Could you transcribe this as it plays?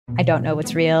I don't know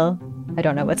what's real. I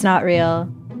don't know what's not real.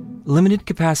 Limited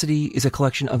Capacity is a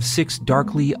collection of 6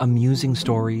 darkly amusing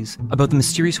stories about the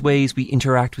mysterious ways we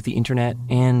interact with the internet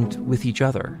and with each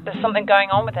other. There's something going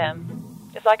on with him.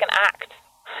 It's like an act.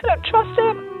 I don't trust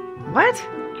him. What?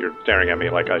 You're staring at me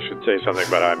like I should say something,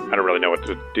 but I don't really know what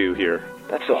to do here.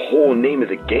 That's the whole name of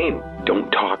the game. Don't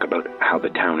talk about how the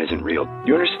town isn't real.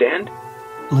 You understand?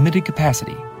 Limited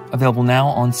Capacity, available now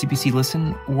on CBC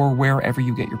Listen or wherever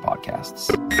you get your podcasts.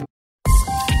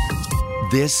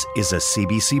 This is a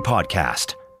CBC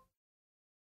podcast.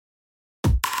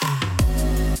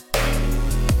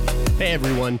 Hey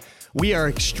everyone, we are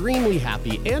extremely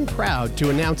happy and proud to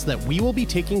announce that we will be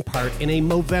taking part in a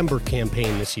Movember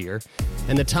campaign this year,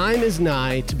 and the time is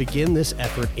nigh to begin this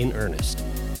effort in earnest.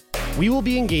 We will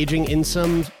be engaging in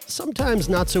some sometimes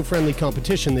not so friendly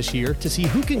competition this year to see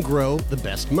who can grow the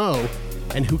best mow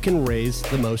and who can raise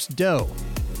the most dough.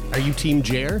 Are you Team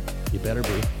Jer? You better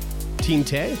be. Team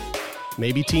Tay?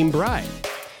 Maybe Team Bri.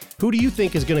 Who do you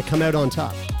think is going to come out on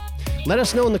top? Let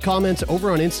us know in the comments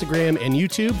over on Instagram and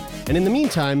YouTube. And in the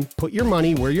meantime, put your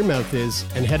money where your mouth is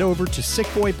and head over to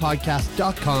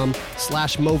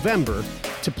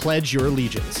sickboypodcast.com/Movember to pledge your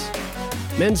allegiance.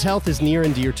 Men's health is near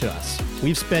and dear to us.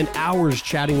 We've spent hours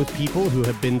chatting with people who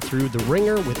have been through the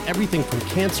ringer with everything from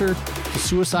cancer to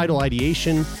suicidal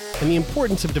ideation and the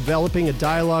importance of developing a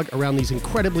dialogue around these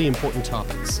incredibly important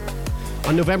topics.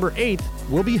 On November 8th,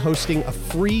 we'll be hosting a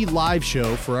free live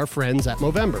show for our friends at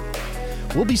Movember.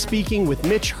 We'll be speaking with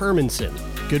Mitch Hermanson,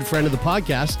 good friend of the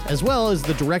podcast, as well as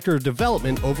the Director of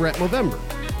Development over at Movember.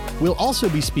 We'll also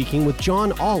be speaking with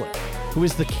John Olive, who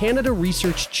is the Canada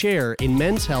Research Chair in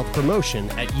Men's Health Promotion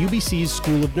at UBC's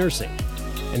School of Nursing.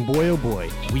 And boy, oh boy,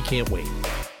 we can't wait.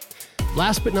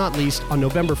 Last but not least, on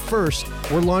November 1st,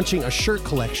 we're launching a shirt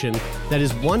collection that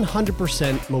is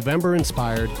 100% Movember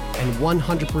inspired and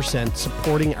 100%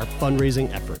 supporting our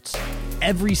fundraising efforts.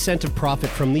 Every cent of profit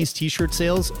from these t-shirt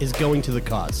sales is going to the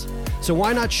cause. So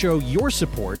why not show your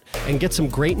support and get some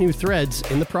great new threads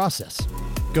in the process?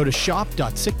 Go to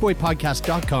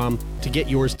shop.sickboypodcast.com to get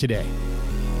yours today.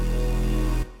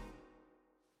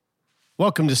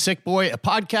 Welcome to Sick Boy, a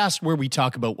podcast where we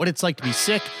talk about what it's like to be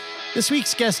sick. This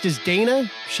week's guest is Dana.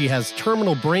 She has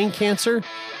terminal brain cancer,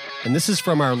 and this is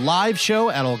from our live show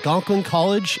at Algonquin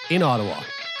College in Ottawa.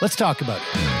 Let's talk about it.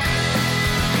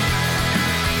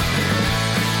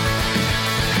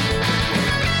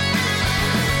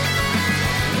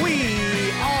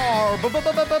 We are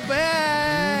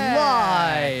back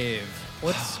Live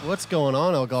What's going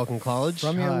on, Algonquin College?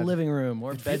 from your living room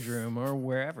or bedroom or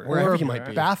wherever. Wherever you might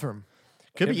be. Bathroom.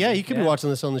 Could be, yeah, you could be Yeah. watching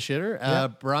this on the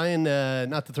shitter. Brian,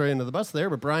 not to throw you under the bus there,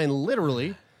 but Brian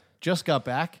literally just got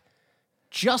back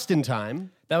just in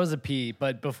time. That was a pee,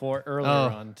 but earlier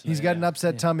on. He's got an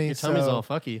upset tummy. Your tummy's so all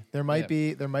fucky. There might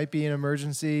be an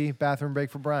emergency bathroom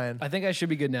break for Brian. I think I should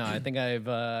be good now. I think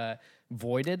I've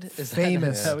voided. Is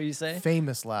Famous. that what you say?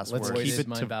 Famous last Let's words. keep it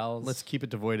my bowels. Let's keep it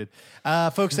devoided.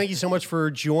 Folks, thank you so much for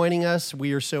joining us.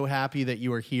 We are so happy that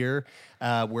you are here,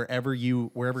 wherever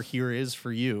here is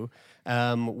for you.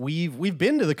 We've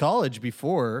been to the college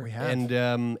before, We have.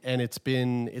 and it's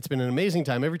been an amazing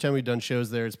time. Every time we've done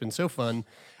shows there, it's been so fun.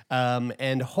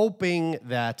 And hoping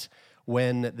that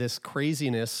when this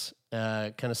craziness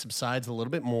kind of subsides a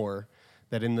little bit more,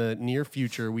 that in the near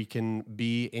future we can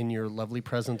be in your lovely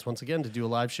presence once again to do a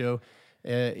live show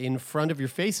in front of your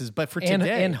faces. But for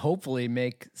today, and hopefully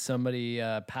make somebody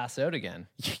pass out again.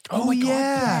 oh my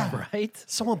yeah. God, Right?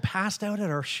 someone passed out at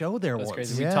our show there That's once.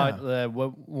 crazy. Yeah. We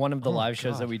talked. One of the live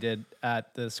shows God. that we did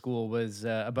at the school was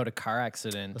about a car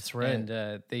accident. That's right.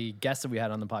 And the guest that we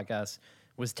had on the podcast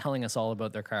was telling us all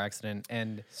about their car accident,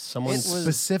 and Someone it was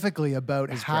Specifically about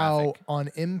how graphic. on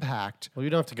impact Well, you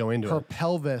don't have to go into her it.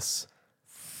 pelvis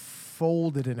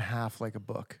folded in half like a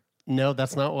book. No,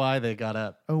 that's not why they got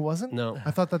up. Oh, it wasn't? No.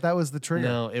 I thought that was the trigger.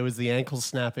 No, it was the ankles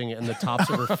snapping and the tops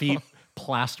of her feet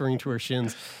plastering to her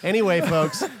shins. Anyway,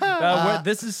 folks.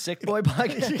 this is Sick Boy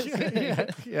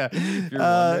Podcast. Yeah. If you're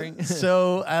wondering.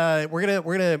 So we're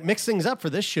gonna mix things up for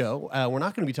this show. We're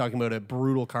not going to be talking about a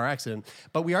brutal car accident,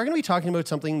 but we are going to be talking about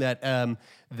something that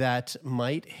that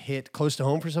might hit close to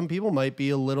home for some people. Might be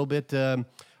a little bit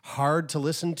hard to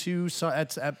listen to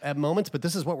at moments, but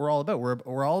this is what we're all about.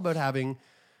 We're all about having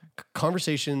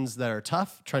conversations that are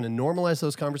tough, trying to normalize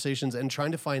those conversations, and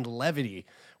trying to find levity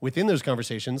within those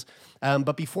conversations.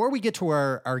 But before we get to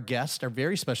our guest, our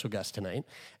very special guest tonight,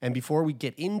 and before we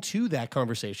get into that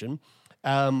conversation,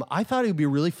 I thought it would be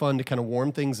really fun to kind of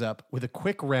warm things up with a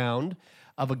quick round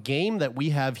of a game that we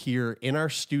have here in our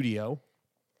studio,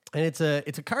 and it's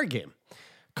a card game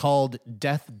called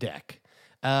Death Deck.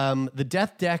 The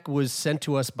death deck was sent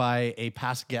to us by a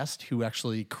past guest who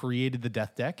actually created the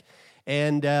death deck.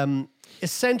 And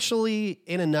essentially,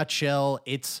 in a nutshell,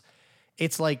 it's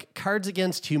like Cards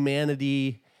Against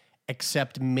Humanity,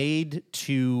 except made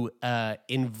to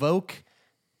invoke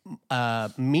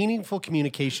meaningful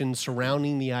communication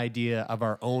surrounding the idea of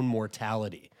our own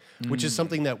mortality, which is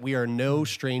something that we are no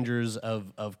strangers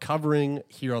of covering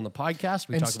here on the podcast.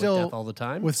 We talk about death all the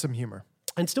time. With some humor.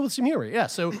 And still with some humor, yeah.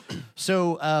 So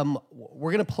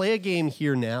we're going to play a game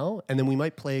here now, and then we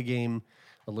might play a game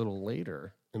a little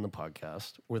later in the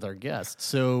podcast with our guests.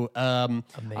 So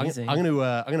Amazing. I'm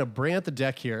going to bring out the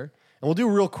deck here, and we'll do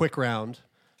a real quick round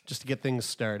just to get things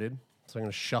started. So I'm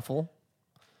going to shuffle.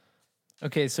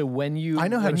 Okay, so when you... I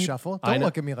know how to you- shuffle. Don't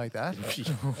look at me like that.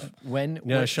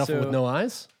 Shuffle with no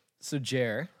eyes? So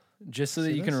Jer, just so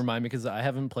that you can remind me, because I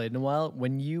haven't played in a while,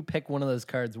 when you pick one of those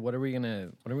cards, what are we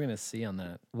gonna see on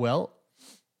that? Well,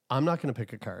 I'm not going to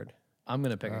pick a card. I'm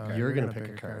gonna pick a card. You're going to pick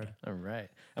a card. All right.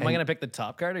 Am I gonna pick the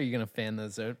top card, or are you gonna fan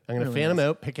those out? I'm going to fan them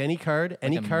out. Pick any card.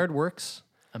 Any card works.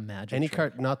 A magic. Any trick.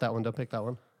 card. Not that one. Don't pick that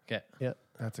one. Okay. Yeah,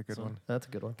 That's a good one. that's a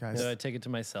good one. Guys, So I take it to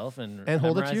myself and And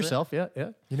hold it to memorize yourself. Yeah,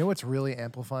 yeah. you know what's really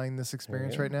amplifying this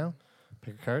experience right now?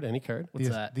 Pick a card. Any card. What's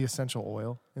the, that? the essential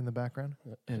oil in the background.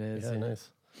 It is. Yeah, yeah. nice.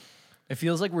 It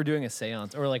feels like we're doing a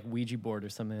seance or like Ouija board or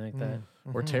something like that.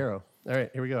 Or tarot. All right,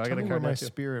 here we go. I Tell got a me where card my now too.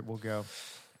 spirit will go.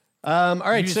 All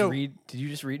right, Did so you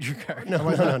just read your card? no.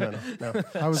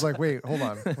 I was like, wait, hold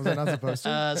on. Was I not supposed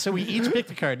to? So we each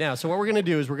picked a card now. So what we're going to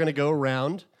do is we're going to go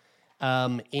around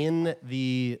in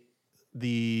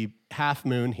the half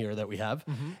moon here that we have,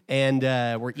 and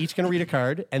we're each going to read a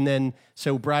card. And then,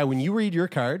 so Bri, when you read your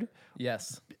card,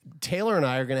 Yes. Taylor and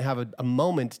I are going to have a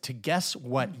moment to guess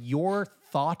what your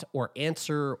thought or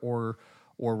answer or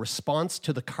response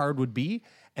to the card would be,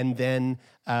 and then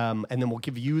we'll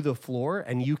give you the floor,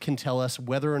 and you can tell us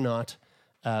whether or not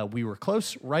we were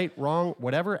close, right, wrong,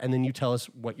 whatever, and then you tell us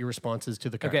what your response is to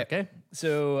the card. Okay.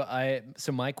 So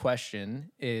my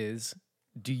question is,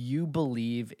 do you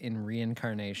believe in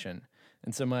reincarnation?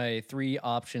 And so my three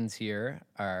options here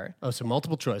are So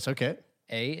multiple choice. Okay.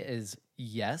 A is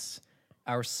yes,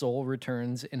 our soul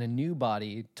returns in a new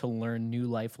body to learn new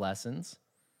life lessons.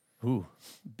 Ooh.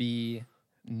 B,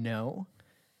 no,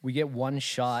 we get one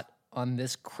shot on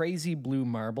this crazy blue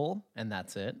marble and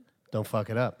that's it. Don't fuck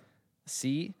it up.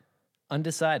 C,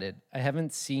 undecided. I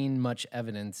haven't seen much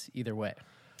evidence either way.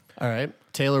 All right.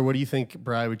 Taylor, what do you think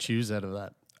Bri would choose out of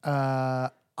that?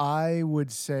 I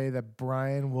would say that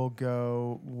Brian will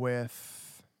go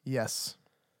with yes.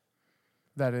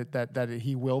 That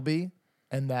he will be,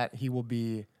 and that he will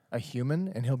be a human,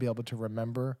 and he'll be able to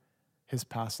remember his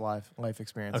past life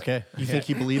experience. Okay. You think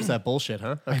he believes that bullshit,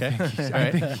 huh? Okay. All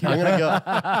right.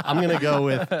 I'm gonna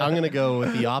go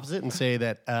with the opposite and say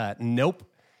that nope.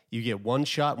 You get one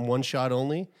shot and one shot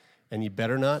only, and you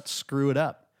better not screw it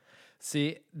up.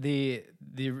 See, the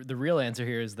real answer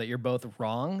here is that you're both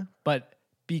wrong, but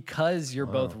because you're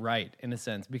both right in a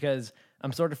sense, because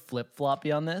I'm sort of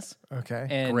flip-floppy on this. Okay.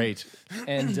 And, Great.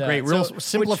 And Great. Real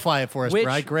simplify it for us,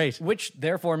 Bri. Great. Which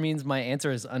therefore means my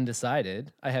answer is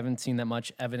undecided. I haven't seen that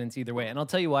much evidence either way, and I'll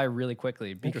tell you why really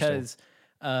quickly. Because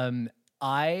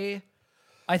I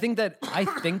think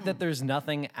that there's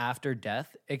nothing after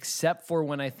death, except for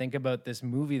when I think about this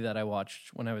movie that I watched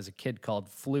when I was a kid called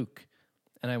Fluke,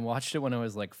 and I watched it when I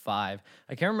was like 5.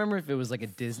 I can't remember if it was like a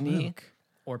Disney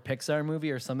or Pixar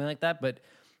movie or something like that, but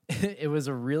it was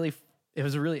a really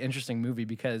interesting movie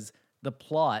because the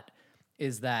plot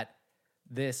is that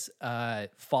this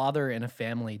father in a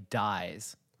family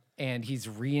dies and he's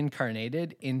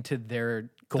reincarnated into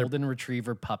their golden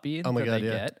retriever puppy Oh my that God, they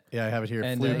yeah. get. Yeah, I have it here.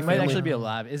 And Fluke he might family. actually be a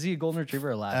lab. Is he a golden retriever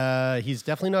or a lab? He's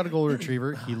definitely not a golden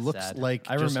retriever. He looks Sad. like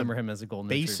I just remember a him as a golden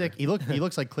basic. retriever. He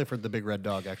looks like Clifford the Big Red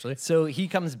Dog, actually. So he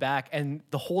comes back, and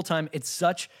the whole time it's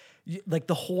such like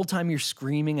the whole time you're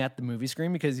screaming at the movie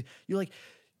screen because you're like,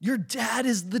 your dad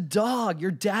is the dog.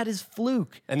 Your dad is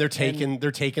Fluke. And they're taking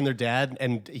their dad,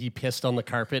 and he pissed on the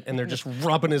carpet, and they're just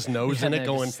rubbing his nose in and it, they're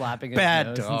going, just slapping his "Bad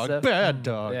nose and dog, stuff." bad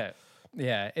dog."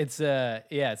 Yeah. It's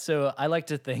So I like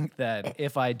to think that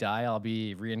if I die, I'll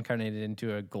be reincarnated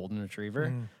into a golden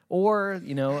retriever or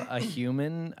a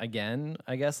human again.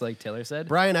 I guess, like Taylor said.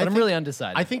 Brian, I'm really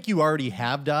undecided. I think you already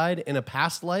have died in a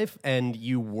past life, and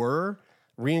you were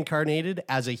reincarnated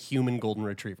as a human golden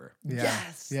retriever. Yeah.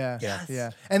 Yes. Yeah. Yes.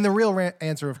 Yeah. And the real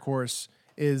answer, of course,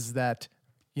 is that,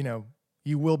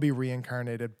 you will be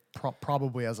reincarnated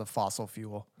probably as a fossil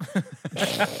fuel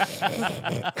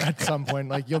at some point.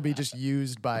 Like you'll be just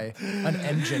used by an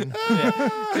engine.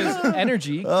 Because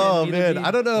energy. Oh can man, either be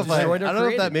I don't know if destroyed or if that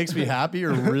created. makes me happy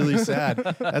or really sad.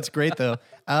 That's great though.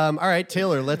 All right,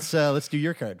 Taylor, let's do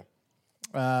your card.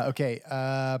 Okay.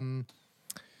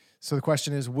 So the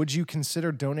question is, would you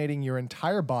consider donating your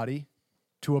entire body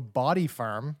to a body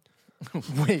farm?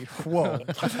 Wait, whoa.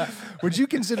 Would you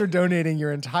consider donating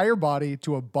your entire body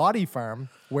to a body farm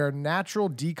where natural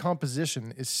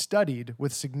decomposition is studied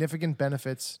with significant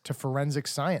benefits to forensic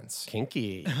science?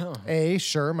 Kinky. A,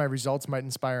 sure, my results might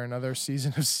inspire another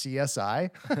season of CSI.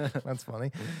 That's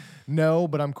funny. No,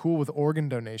 but I'm cool with organ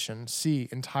donation. C,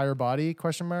 entire body,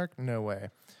 question mark? No way.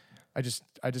 I just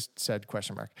said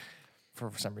question mark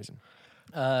for some reason.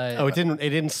 It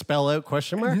didn't spell out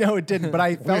question mark? No, it didn't.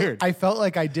 But Weird. I felt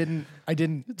like I didn't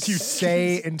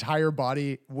say entire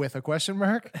body with a question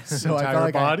mark. So I felt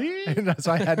like body?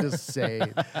 So I had to say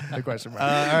the question mark.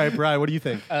 All right, Brian, what do you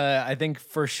think? I think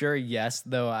for sure yes,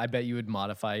 though I bet you would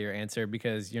modify your answer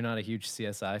because you're not a huge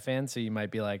CSI fan, so you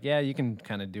might be like, yeah, you can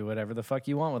kind of do whatever the fuck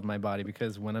you want with my body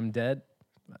because when I'm dead,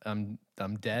 I'm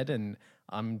dead and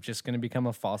I'm just going to become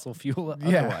a fossil fuel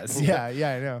otherwise. Yeah,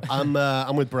 I know.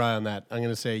 I'm with Brian on that. I'm going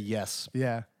to say yes.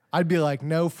 Yeah. I'd be like,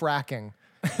 no fracking.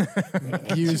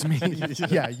 Use me.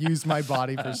 Yeah, use my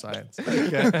body for science.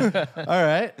 Okay. All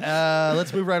right.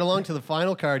 Let's move right along to the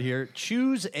final card here.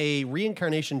 Choose a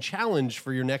reincarnation challenge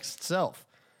for your next self.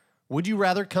 Would you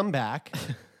rather come back,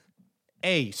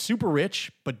 A, super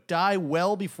rich, but die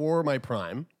well before my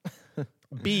prime?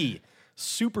 B,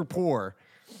 super poor,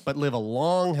 but live a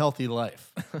long, healthy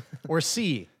life? Or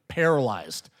C,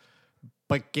 paralyzed,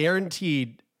 but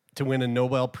guaranteed to win a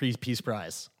Nobel Peace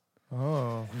Prize?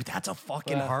 Oh, that's a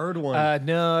fucking hard one.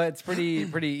 No, it's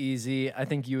pretty easy. I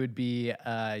think you would be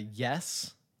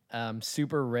yes,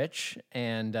 super rich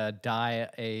and die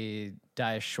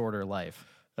a shorter life.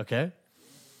 Okay.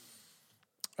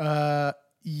 Yeah,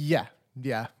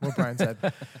 what Brian said.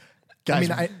 Guys,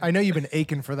 I mean, I know you've been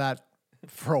aching for that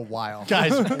for a while.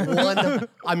 Guys,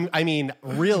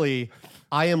 really,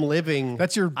 I am living.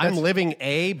 I'm living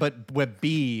A, but with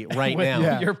B right now.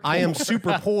 Yeah. I am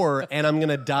super poor, and I'm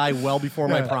gonna die well before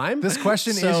my prime. This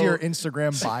question is your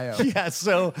Instagram bio. Yeah,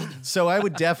 so I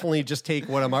would definitely just take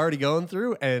what I'm already going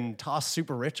through and toss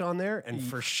super rich on there, and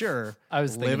for sure, I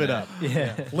was live it up.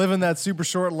 Yeah, living that super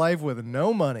short life with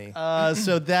no money.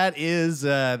 So that is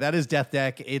Death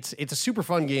Deck. It's a super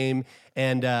fun game,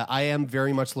 and I am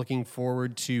very much looking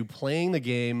forward to playing the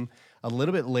game a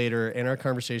little bit later in our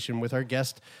conversation with our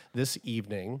guest this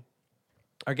evening.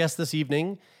 Our guest this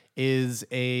evening is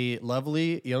a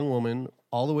lovely young woman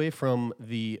all the way from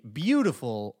the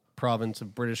beautiful province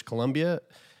of British Columbia. It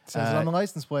says it on the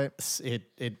license plate.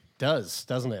 It does,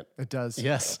 doesn't it? It does.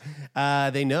 Yes.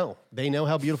 They know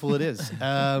how beautiful it is.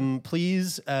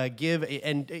 Please give,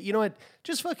 and you know what?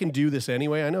 Just fucking do this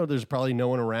anyway. I know there's probably no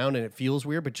one around and it feels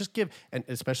weird, but just give, and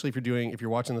especially if you're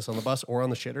watching this on the bus or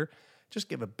on the shitter, just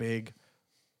give a big,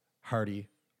 hearty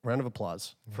round of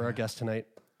applause for our guest tonight,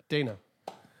 Dana.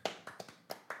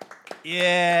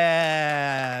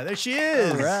 Yeah, there she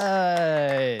is. all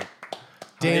right.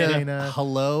 Dana,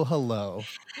 hello. Hello.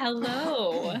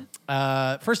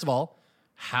 First of all,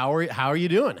 how are you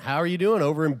doing? How are you doing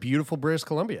over in beautiful British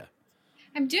Columbia?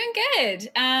 I'm doing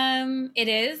good. It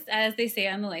is, as they say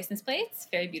on the license plates,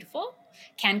 very beautiful.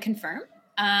 Can confirm.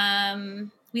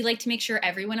 We like to make sure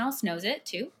everyone else knows it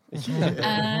too.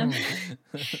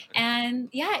 And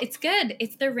yeah, it's good.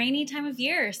 It's the rainy time of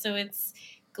year, so it's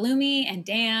gloomy and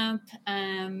damp.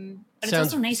 But it's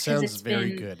also nice because it's very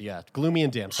been good. Yeah, gloomy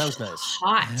and damp sounds nice.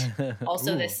 hot.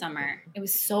 Also this summer, it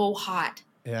was so hot.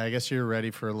 Yeah, I guess you're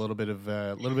ready for a little bit of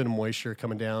moisture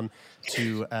coming down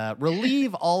to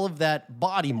relieve all of that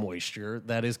body moisture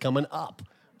that is coming up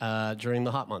during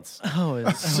the hot months. I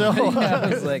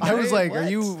was like, are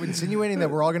you insinuating that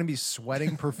we're all going to be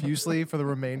sweating profusely for the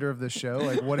remainder of the show?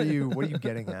 Like, what are you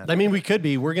getting at? I mean, we could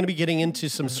be. We're going to be getting into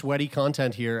some sweaty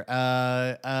content here.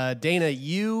 Dana,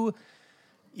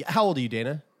 how old are you,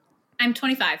 Dana? I'm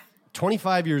 25.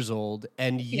 25 years old,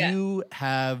 and you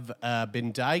have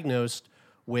been diagnosed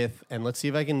with, and let's see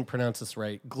if I can pronounce this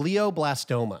right,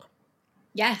 glioblastoma.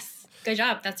 Yes, good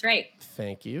job. That's right.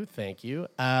 Thank you.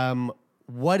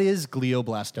 What is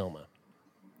glioblastoma?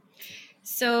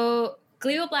 So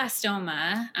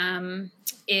glioblastoma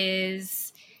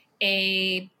is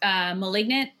a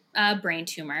malignant brain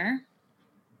tumor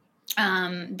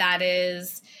that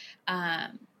is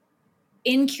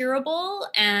incurable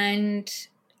and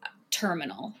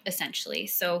terminal, essentially.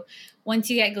 So once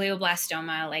you get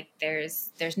glioblastoma, like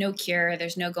there's no cure,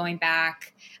 there's no going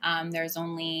back. There's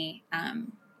only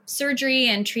surgery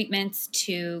and treatments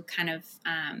to kind of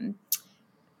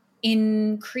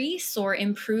increase or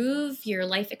improve your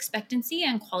life expectancy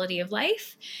and quality of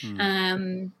life.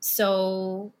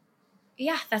 So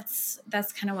yeah, that's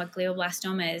kind of what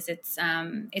glioblastoma is. It's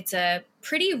a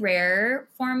pretty rare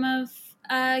form of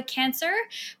cancer,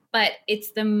 but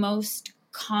it's the most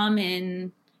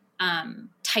common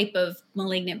type of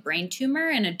malignant brain tumor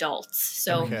in adults.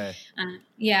 So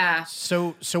yeah.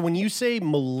 So when you say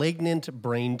malignant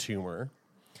brain tumor,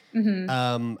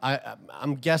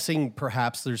 I'm guessing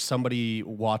perhaps there's somebody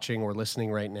watching or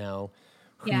listening right now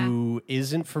who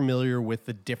isn't familiar with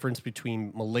the difference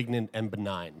between malignant and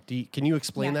benign. Can you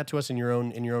explain that to us in your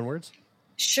own words?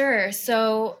 Sure.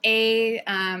 So a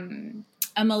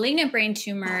malignant brain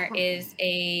tumor is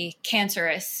a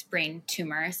cancerous brain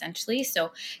tumor, essentially.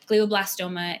 So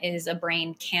glioblastoma is a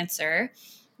brain cancer,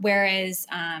 whereas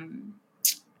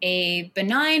a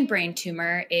benign brain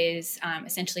tumor is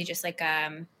essentially just like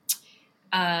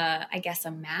I guess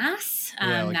a mass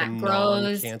like that a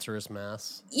grows. Non-cancerous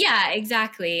mass. Yeah,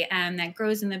 exactly. That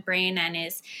grows in the brain and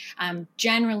is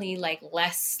generally like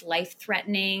less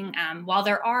life-threatening. While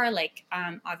there are like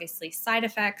obviously side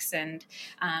effects and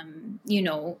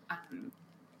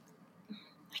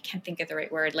I can't think of the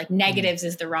right word. Like negatives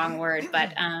is the wrong word,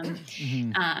 but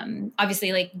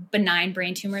obviously, like benign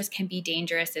brain tumors can be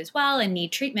dangerous as well and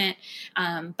need treatment.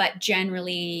 But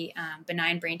generally,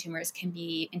 benign brain tumors can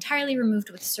be entirely removed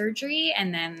with surgery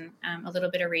and then a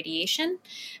little bit of radiation.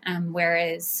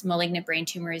 Whereas malignant brain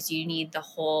tumors, you need the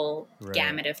whole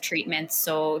gamut of treatments.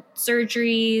 So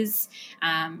surgeries,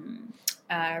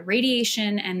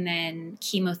 radiation, and then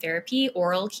chemotherapy.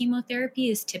 Oral chemotherapy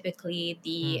is typically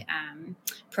the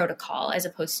protocol as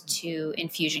opposed to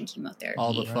infusion chemotherapy.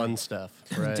 All the fun stuff,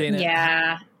 right? Dana,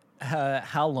 yeah.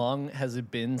 How long has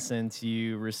it been since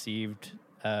you received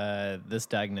this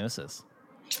diagnosis?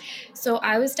 So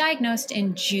I was diagnosed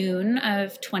in June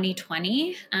of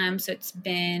 2020. So it's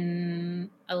been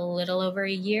a little over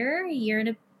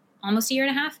almost a year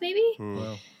and a half, maybe.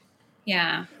 Wow.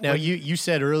 Yeah. Now you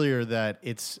said earlier that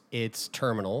it's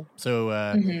terminal. So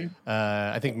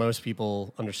I think most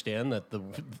people understand that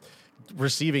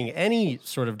receiving any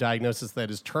sort of diagnosis that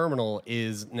is terminal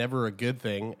is never a good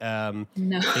thing. No.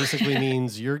 Basically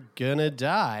means you're gonna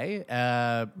die.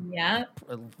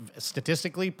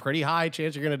 Statistically, pretty high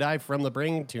chance you're gonna die from the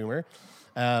brain tumor,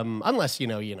 unless you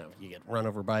get run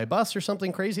over by a bus or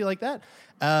something crazy like that.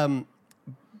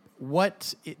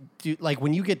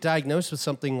 When you get diagnosed with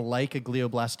something like a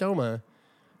glioblastoma,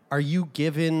 are you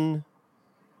given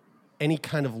any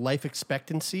kind of life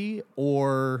expectancy,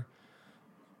 or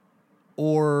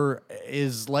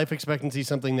is life expectancy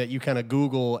something that you kind of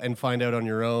Google and find out on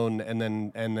your own, and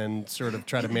then sort of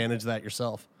try to manage that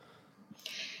yourself?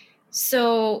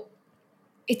 So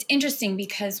it's interesting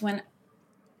because when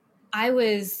I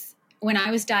was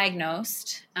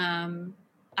diagnosed, I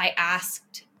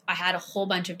had a whole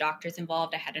bunch of doctors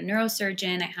involved. I had a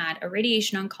neurosurgeon, I had a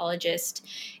radiation oncologist,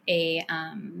 a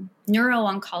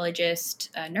neuro-oncologist,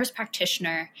 a nurse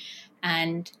practitioner,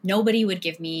 and nobody would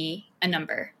give me a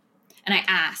number. And I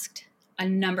asked a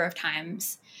number of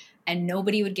times, and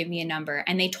nobody would give me a number.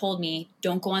 And they told me,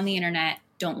 don't go on the internet,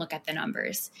 don't look at the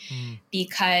numbers.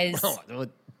 Because...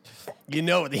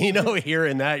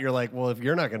 hearing that, you're like, well, if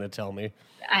you're not going to tell me,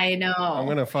 I know. I'm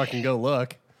going to fucking go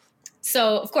look.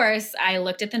 So, of course, I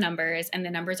looked at the numbers, and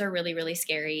the numbers are really, really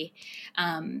scary.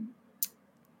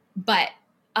 But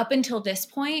up until this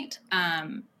point,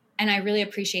 and I really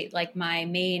appreciate, like, my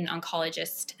main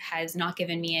oncologist has not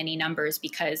given me any numbers,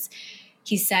 because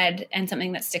he said, and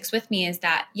something that sticks with me is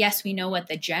that, yes, we know what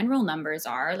the general numbers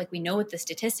are, like we know what the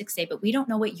statistics say, but we don't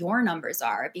know what your numbers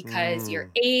are, because your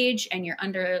age and you're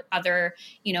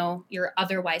you're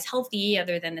otherwise healthy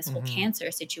other than this whole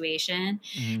cancer situation.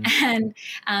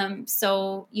 And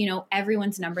so,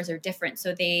 everyone's numbers are different.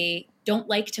 So they don't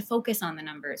like to focus on the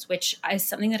numbers, which is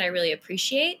something that I really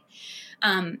appreciate.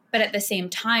 But at the same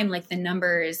time, like, the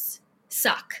numbers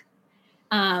suck.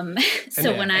 When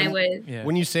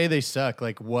you say they suck,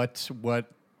 like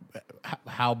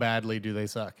how badly do they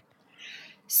suck?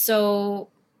 So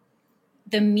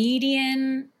the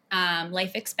median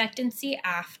life expectancy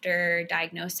after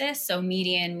diagnosis, so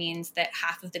median means that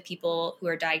half of the people who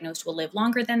are diagnosed will live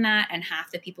longer than that, and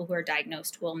half the people who are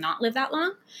diagnosed will not live that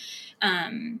long,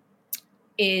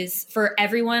 is for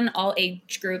everyone, all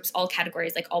age groups, all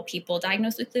categories, like all people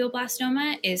diagnosed with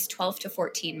glioblastoma, is 12 to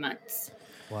 14 months.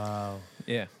 Wow.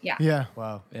 Yeah. Yeah. Yeah.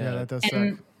 Wow. Yeah, that does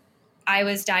suck. I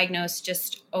was diagnosed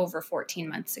just over 14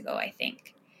 months ago, I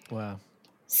think. Wow.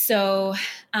 So,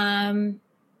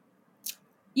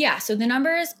 yeah, so the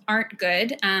numbers aren't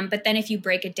good. But then if you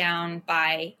break it down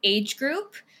by age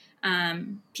group,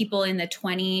 people in the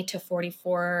 20 to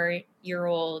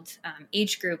 44-year-old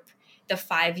age group, the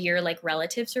 5-year like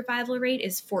relative survival rate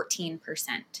is 14%.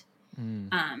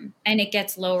 And it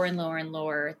gets lower and lower and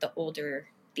lower the older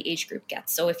the age group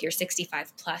gets. So if you're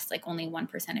 65 plus, like only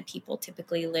 1% of people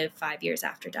typically live 5 years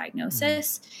after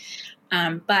diagnosis.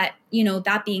 But, you know,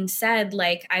 that being said,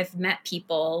 like I've met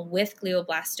people with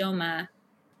glioblastoma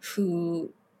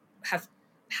who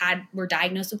were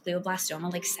diagnosed with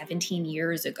glioblastoma like 17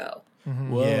 years ago.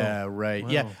 Yeah, right. Wow.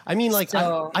 Yeah. I mean, like,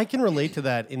 So- I can relate to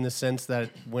that in the sense that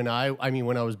when I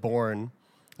was born,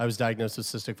 I was diagnosed with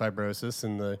cystic fibrosis,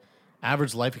 and the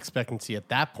average life expectancy at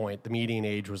that point, the median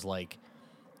age was like,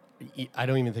 I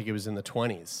don't even think it was in the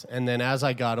 20s. And then as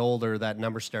I got older, that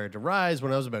number started to rise.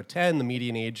 When I was about 10, the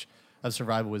median age of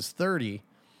survival was 30.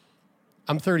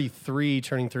 I'm 33,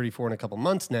 turning 34 in a couple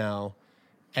months now.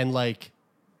 And like,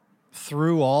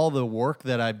 through all the work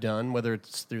that I've done, whether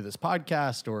it's through this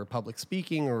podcast or public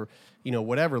speaking or, you know,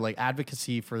 whatever, like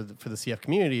advocacy for the CF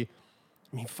community,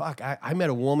 I mean, fuck, I met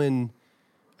a woman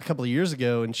a couple of years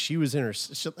ago, and she was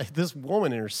this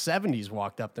woman in her 70s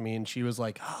walked up to me, and she was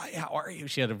like, "Oh, yeah, how are you?"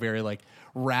 She had a very like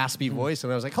raspy voice,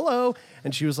 and I was like, "Hello,"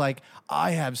 and she was like,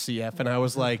 "I have CF," and I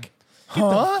was like, "Get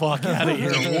the fuck out of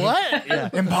here!" What? Yeah.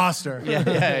 Imposter.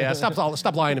 Yeah.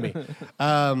 Stop lying to me.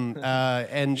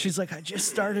 And She's like, I just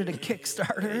started a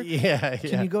Kickstarter. yeah.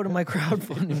 Can you go to my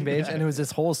crowdfunding page? And it was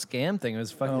this whole scam thing. It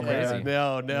was fucking crazy.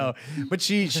 No. But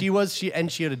she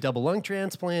had a double lung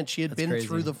transplant. She had been crazy.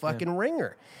 through the fucking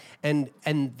ringer. And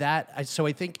so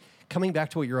I think coming back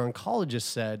to what your oncologist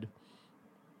said,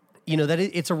 you know, that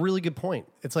it's a really good point.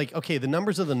 It's like, okay, the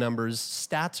numbers are the numbers,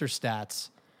 stats are stats,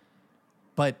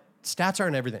 but stats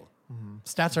aren't everything.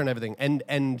 Stats aren't everything.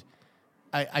 And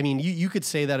I mean, you could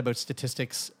say that about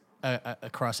statistics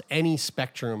across any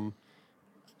spectrum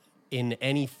in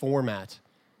any format.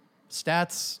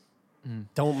 Stats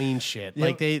don't mean shit. Yep.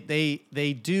 Like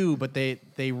they do, but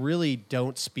they really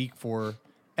don't speak for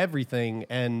everything.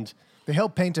 And They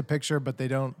help paint a picture, but they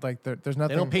don't like. There's nothing.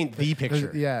 they don't paint the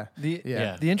picture. Yeah.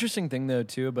 Yeah. The interesting thing though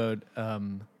too about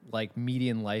like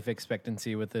median life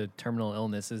expectancy with a terminal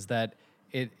illness is that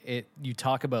you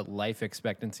talk about life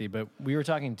expectancy, but we were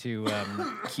talking to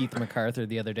Keith MacArthur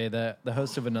the other day, the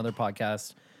host of another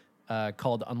podcast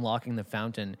called Unlocking the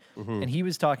Fountain, and he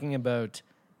was talking about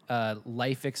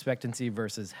life expectancy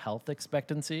versus health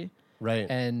expectancy. Right.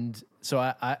 And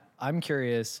so I'm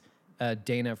curious,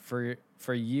 Dana,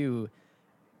 for you,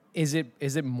 is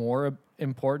it more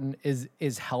important?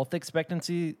 Is health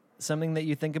expectancy something that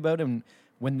you think about? And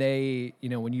when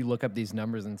when you look up these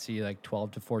numbers and see like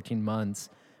 12 to 14 months,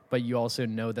 but you also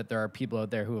know that there are people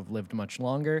out there who have lived much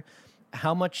longer,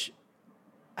 how much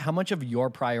of your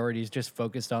priorities just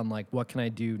focused on like, what can I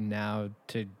do now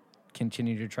to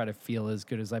continue to try to feel as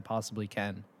good as I possibly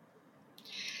can?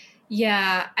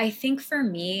 Yeah, I think for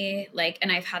me, like,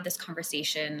 and I've had this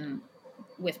conversation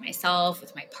with myself,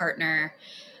 with my partner,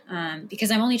 because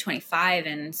I'm only 25.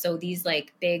 And so these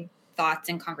like big thoughts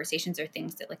and conversations are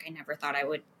things that like I never thought I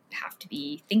would have to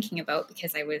be thinking about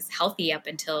because I was healthy up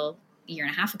until a year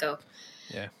and a half ago.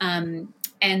 Yeah.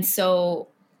 And so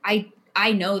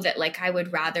I know that like I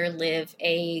would rather live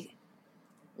a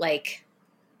like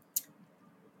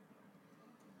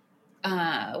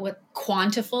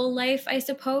quantifiable life, I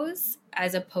suppose,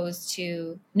 as opposed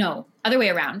to other way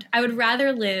around. I would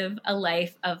rather live a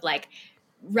life of like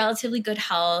relatively good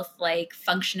health, like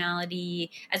functionality,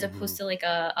 as opposed to like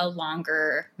a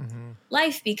longer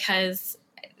life, because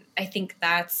I think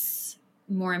that's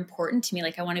more important to me.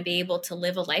 Like I want to be able to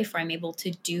live a life where I'm able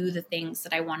to do the things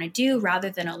that I want to do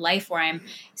rather than a life where I'm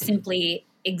simply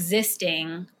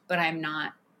existing, but I'm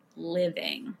not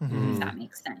living, if that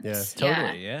makes sense. Yeah,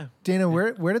 Totally. Yeah. Dana,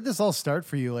 where did this all start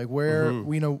for you? Like where,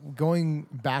 going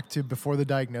back to before the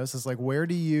diagnosis, like where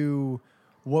do you,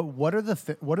 what are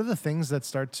the things that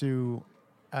start to,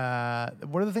 what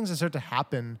are the things that start to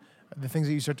happen, the things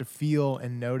that you start to feel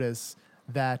and notice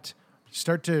that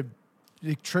start to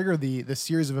trigger the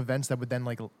series of events that would then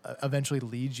like eventually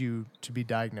lead you to be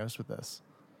diagnosed with this?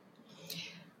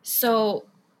 So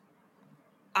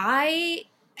I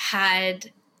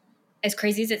had, as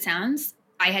crazy as it sounds,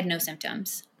 I had no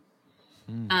symptoms.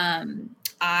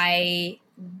 I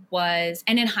was,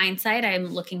 and in hindsight, I'm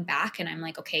looking back and I'm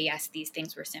like, okay, yes, these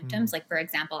things were symptoms. Like, for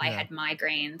example, I had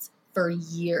migraines for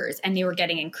years and they were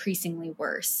getting increasingly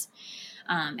worse.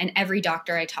 And every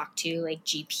doctor I talked to, like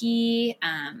GP,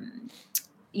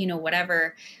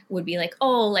 whatever would be like,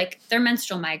 oh, like they're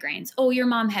menstrual migraines. Oh, your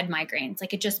mom had migraines.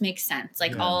 Like, it just makes sense.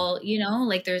 Like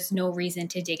like there's no reason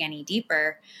to dig any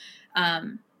deeper.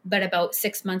 But about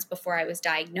 6 months before I was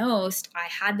diagnosed, I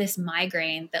had this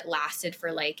migraine that lasted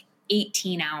for like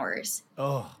 18 hours.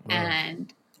 Oh, wow.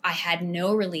 And I had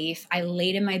no relief. I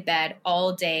laid in my bed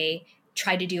all day,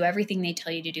 tried to do everything they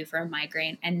tell you to do for a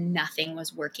migraine, and nothing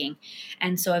was working.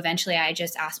 And so eventually I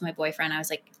just asked my boyfriend, I was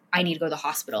like, I need to go to the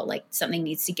hospital. Like, something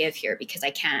needs to give here because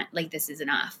I can't, like, this is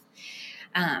enough.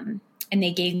 And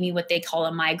they gave me what they call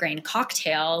a migraine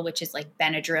cocktail, which is like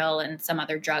Benadryl and some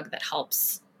other drug that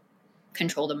helps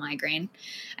control the migraine,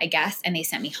 I guess. And they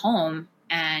sent me home,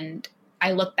 and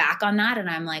I look back on that and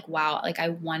I'm like, wow, like I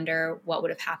wonder what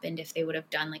would have happened if they would have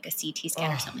done like a CT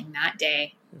scan or something that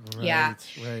day. Right, yeah.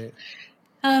 Right.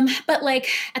 But like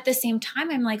at the same time,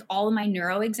 I'm like, all of my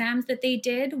neuro exams that they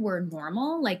did were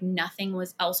normal. Like nothing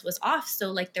else was off.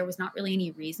 So like there was not really any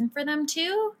reason for them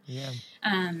to. Yeah.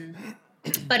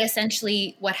 But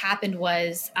essentially what happened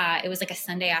was it was like a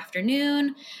Sunday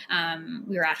afternoon.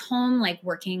 We were at home, like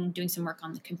doing some work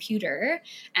on the computer,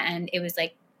 and it was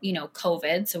like,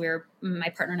 COVID. So my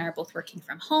partner and I were both working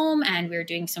from home, and we were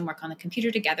doing some work on the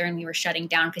computer together, and we were shutting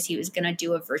down because he was going to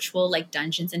do a virtual like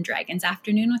Dungeons and Dragons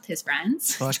afternoon with his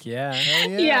friends. Fuck yeah.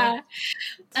 Yeah.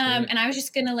 And I was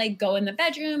just going to like go in the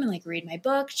bedroom and like read my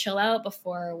book, chill out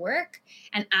before work.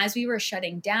 And as we were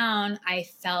shutting down, I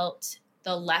felt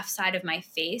the left side of my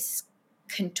face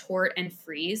contort and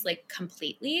freeze like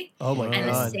completely. Oh my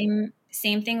God. And the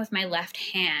same thing with my left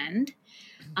hand.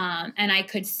 And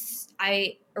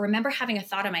I remember having a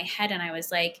thought in my head, and I was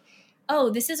like, oh,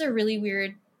 this is a really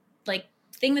weird like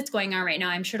thing that's going on right now.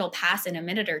 I'm sure it'll pass in a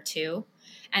minute or two.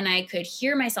 And I could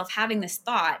hear myself having this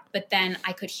thought, but then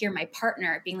I could hear my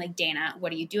partner being like, Dana,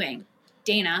 what are you doing?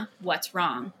 Dana, what's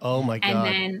wrong? Oh my God. And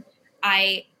then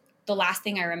the last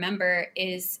thing I remember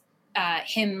is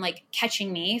him like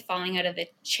catching me falling out of the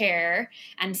chair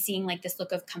and seeing like this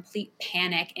look of complete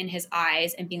panic in his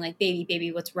eyes and being like,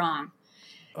 baby, what's wrong?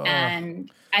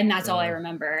 And that's all I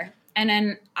remember. And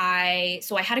then I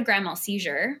had a grand mal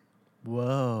seizure.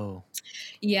 Whoa.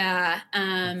 Yeah.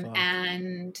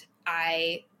 And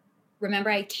I remember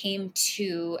I came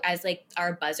to as like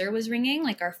our buzzer was ringing,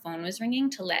 like our phone was ringing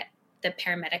to let the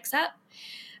paramedics up.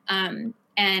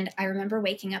 And I remember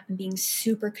waking up and being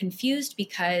super confused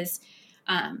because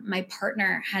my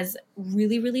partner has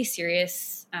really, really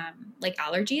serious like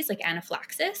allergies, like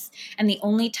anaphylaxis. And the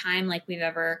only time like we've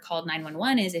ever called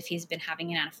 911 is if he's been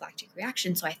having an anaphylactic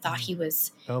reaction. So I thought he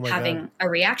was having a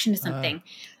reaction to something.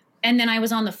 And then I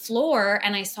was on the floor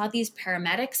and I saw these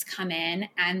paramedics come in,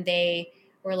 and they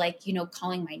were like,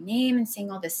 calling my name and saying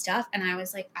all this stuff. And I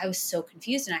was so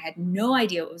confused, and I had no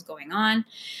idea what was going on.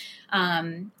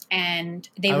 And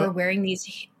they were wearing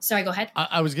these. Sorry, go ahead.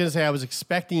 I was going to say, I was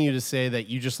expecting you to say that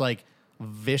you just like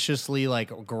viciously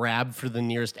like grabbed for the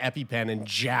nearest EpiPen and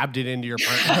jabbed it into your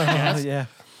partner's chest. Yeah.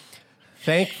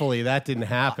 Thankfully, that didn't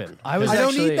happen. I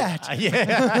don't need that.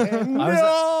 Yeah.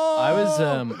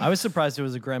 I was surprised it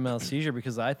was a grand mal seizure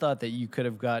because I thought that you could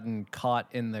have gotten caught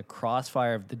in the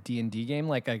crossfire of the D&D game,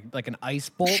 like an ice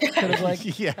bolt could have like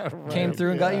came through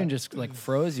and got you and just like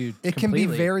froze you. It completely.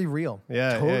 can be very real.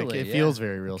 Yeah, totally. It feels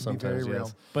very real sometimes. Very real.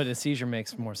 Yes. But a seizure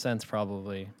makes more sense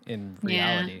probably in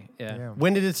reality. Yeah.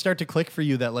 When did it start to click for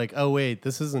you that like, oh wait,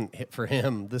 this isn't hit for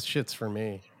him. This shit's for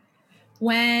me?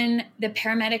 When the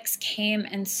paramedics came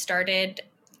and started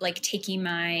like taking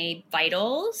my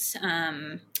vitals,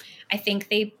 I think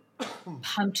they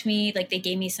pumped me, like they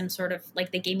gave me some sort of,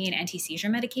 like they gave me an anti-seizure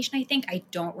medication, I think. I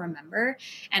don't remember.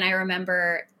 And I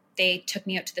remember they took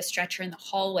me out to the stretcher in the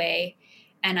hallway,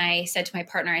 and I said to my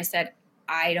partner, I said,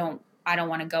 I don't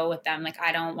want to go with them. Like,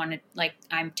 I don't want to, like,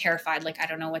 I'm terrified. Like, I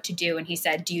don't know what to do. And he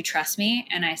said, do you trust me?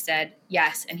 And I said,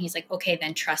 yes. And he's like, okay,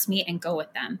 then trust me and go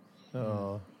with them.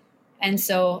 Oh. And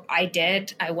so I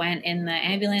did. I went in the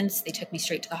ambulance. They took me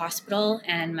straight to the hospital,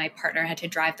 and my partner had to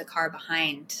drive the car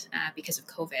behind because of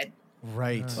COVID.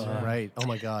 Right, right. Oh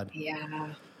my God. Yeah.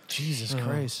 Jesus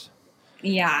Christ.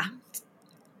 Yeah.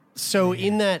 So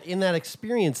in that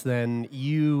experience, then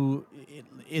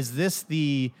is this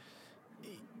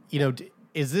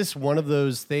one of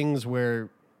those things where,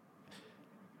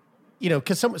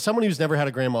 because someone who's never had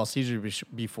a grand mal seizure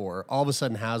before all of a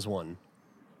sudden has one.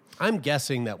 I'm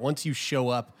guessing that once you show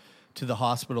up to the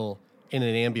hospital in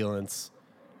an ambulance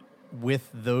with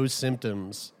those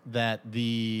symptoms, that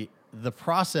the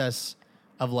process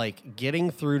of like getting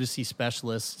through to see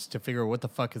specialists to figure out what the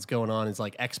fuck is going on is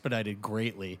like expedited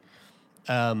greatly.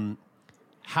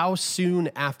 How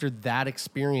soon after that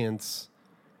experience,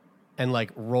 And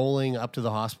like rolling up to the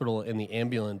hospital in the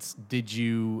ambulance, did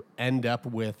you end up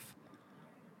with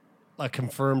a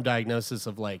confirmed diagnosis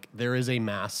of like there is a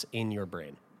mass in your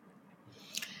brain?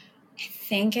 I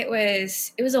think it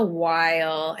was a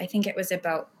while. I think it was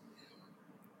the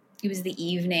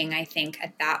evening, I think,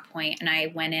 at that point, and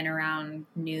I went in around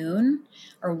noon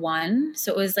or 1.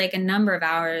 So it was like a number of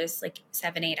hours, like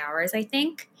 7-8 hours, I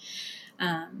think.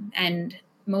 And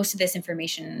most of this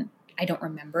information, I don't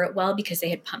remember it well because they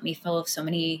had pumped me full of so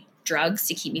many drugs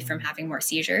to keep me from having more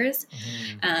seizures.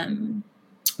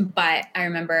 But I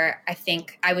remember, I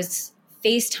think I was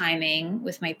FaceTiming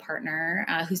with my partner,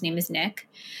 whose name is Nick,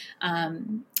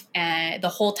 and the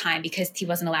whole time because he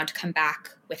wasn't allowed to come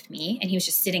back with me. And he was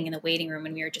just sitting in the waiting room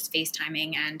and we were just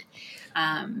FaceTiming. And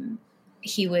I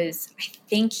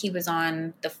think he was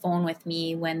on the phone with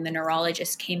me when the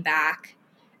neurologist came back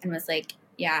and was like,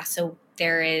 yeah, so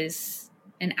there is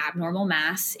an abnormal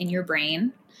mass in your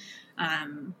brain.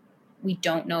 We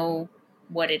don't know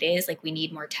what it is. Like, we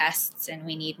need more tests and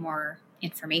we need more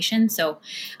information. So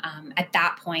at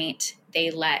that point, they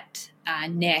let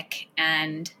Nick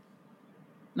and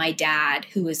my dad,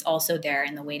 who was also there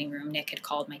in the waiting room, Nick had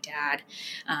called my dad.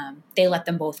 They let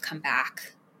them both come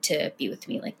back to be with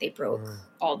me. Like, they broke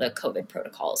all the COVID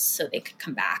protocols so they could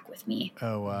come back with me.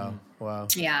 Oh, wow. Wow.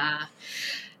 Yeah.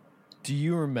 Do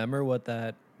you remember what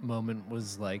that moment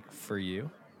was like for you?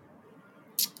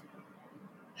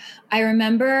 I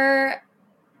remember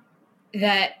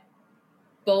that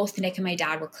both Nick and my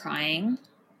dad were crying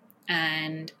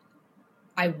and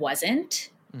I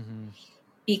wasn't.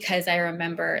 Because I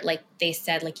remember, like, they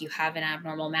said, like, you have an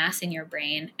abnormal mass in your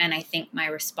brain. And I think my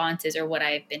responses, or what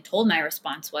I've been told my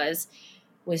response was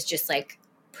just like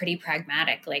pretty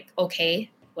pragmatic. Like,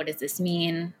 okay, what does this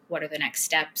mean? What are the next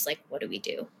steps? Like, what do we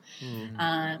do?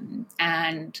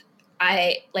 And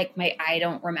I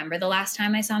don't remember the last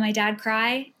time I saw my dad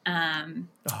cry. And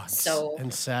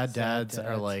sad dads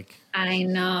are like, I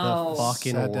know, the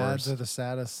fucking sad worst. dads are the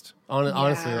saddest.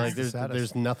 Honestly, like the saddest.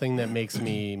 there's nothing that makes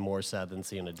me more sad than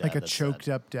seeing a dad Like a that's choked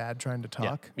sad. up dad trying to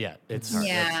talk. Yeah, it's hard.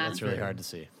 Yeah. It's really hard to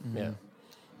see.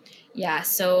 Yeah.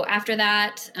 So after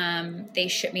that, they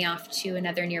shipped me off to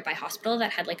another nearby hospital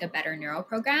that had like a better neuro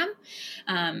program.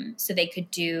 So they could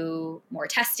do more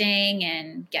testing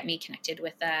and get me connected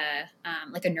with a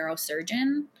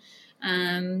neurosurgeon.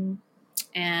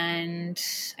 And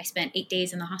I spent 8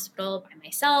 days in the hospital by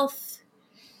myself,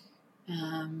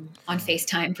 on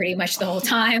FaceTime pretty much the whole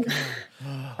time.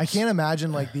 I can't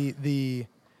imagine like I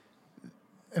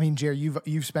mean, Jerry,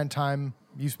 you've spent a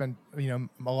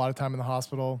lot of time in the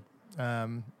hospital.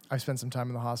 I've spent some time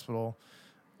in the hospital.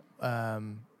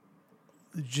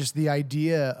 Just the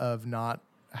idea of not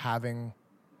having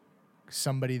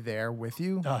somebody there with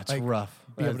you. Oh, it's like, rough.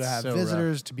 Be able to That's have so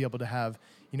visitors, rough. to be able to have,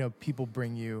 people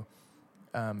bring you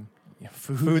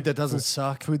Food that doesn't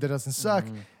suck. Food that doesn't suck.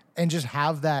 And just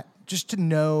have that, just to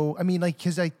know, I mean, like,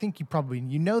 because I think you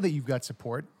know that you've got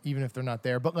support, even if they're not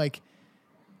there, but like,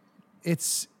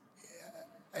 it's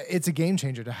a game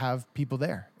changer to have people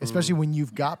there, especially when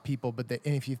you've got people, and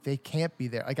if they can't be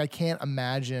there, like, I can't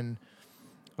imagine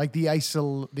like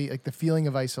the feeling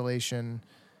of isolation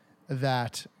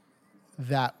that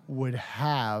would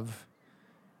have,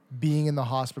 being in the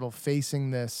hospital,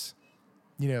 facing this,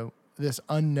 this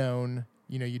unknown,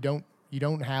 you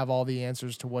don't have all the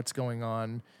answers to what's going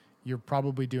on. You're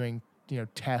probably doing,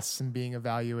 tests and being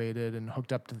evaluated and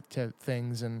hooked up to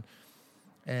things and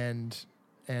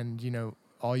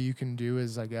all you can do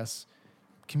is, I guess,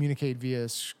 communicate via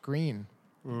screen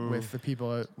with the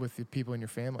people in your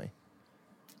family.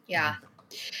 Yeah.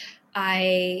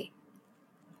 I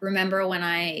remember when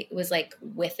I was like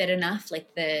with it enough,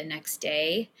 like the next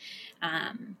day,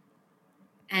 and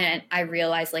I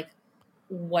realized like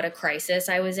what a crisis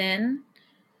I was in.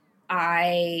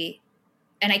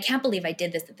 And I can't believe I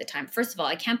did this at the time. First of all,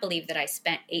 I can't believe that I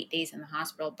spent 8 days in the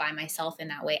hospital by myself in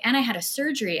that way. And I had a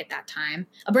surgery at that time,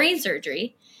 a brain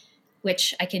surgery,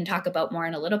 which I can talk about more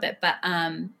in a little bit. But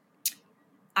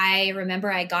I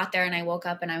remember I got there and I woke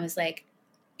up and I was like,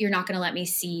 you're not going to let me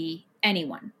see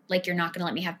anyone. Like, you're not going to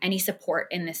let me have any support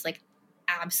in this like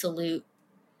absolute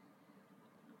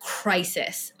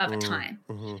crisis of a time.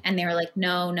 And they were like,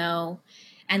 no.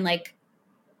 And like,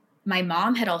 my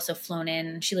mom had also flown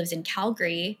in. She lives in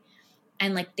Calgary,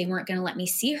 and like they weren't going to let me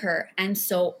see her. And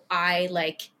so I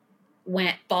like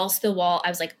went balls to the wall. I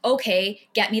was like, okay,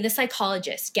 get me the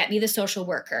psychologist, get me the social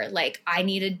worker. Like, I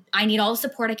need all the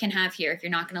support I can have here if you're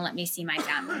not going to let me see my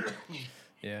family.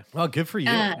 Yeah. Well, good for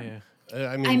you. I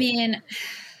mean,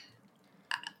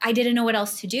 I didn't know what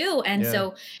else to do. And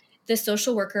so the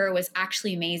social worker was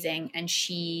actually amazing. And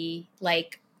she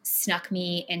like snuck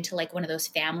me into like one of those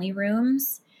family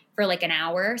rooms for like an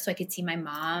hour so I could see my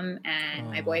mom and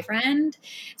my boyfriend.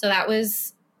 So that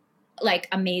was like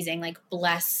amazing. Like,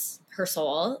 bless her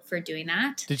soul for doing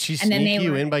that. Did she and then sneak they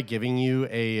you were, in by giving you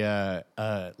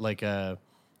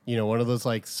one of those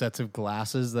like sets of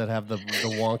glasses that have the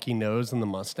wonky nose and the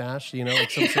mustache,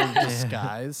 like some sort of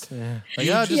disguise? Like,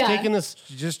 oh,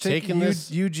 just taking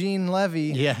this. Eugene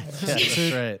Levy. Yeah,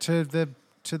 that's right.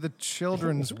 To the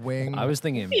children's wing. I was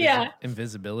thinking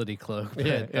invisibility cloak, but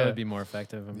that would be more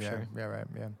effective, I'm sure. Yeah, right.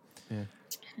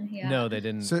 Yeah. No, they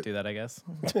didn't do that, I guess.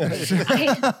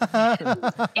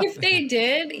 If they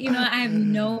did, I have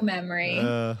no memory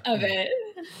of it.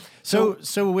 So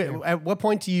at what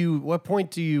point do you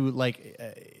like,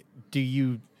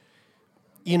 they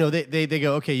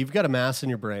go, okay, you've got a mass in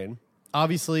your brain.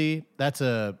 Obviously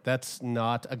that's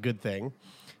not a good thing.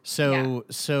 So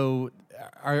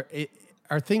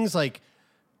are things like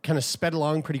kind of sped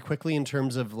along pretty quickly in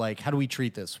terms of like, how do we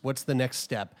treat this? What's the next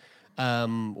step?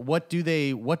 What do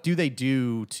they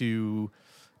do to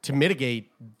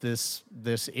mitigate this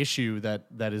issue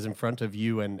that is in front of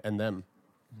you and them?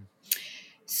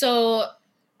 So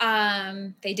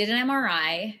they did an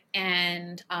MRI,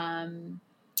 and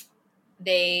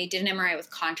they did an MRI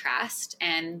with contrast,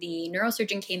 and the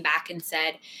neurosurgeon came back and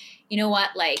said, you know what,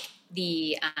 like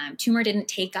the tumor didn't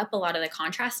take up a lot of the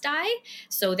contrast dye,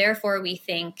 so therefore we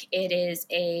think it is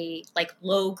a like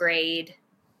low grade,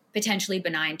 potentially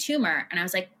benign tumor. And I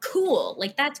was like, cool,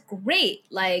 like that's great.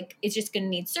 Like it's just going to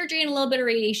need surgery and a little bit of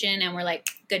radiation, and we're like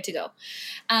good to go.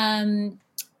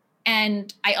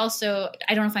 And I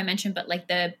don't know if I mentioned, but like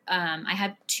I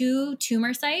have 2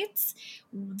 tumor sites,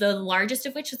 the largest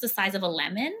of which was the size of a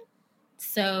lemon.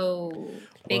 So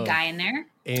big guy in there.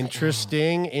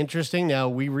 Interesting. Now,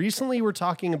 we recently were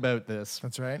talking about this.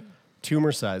 That's right.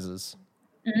 Tumor sizes.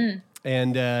 Mm-hmm.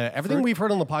 And everything we've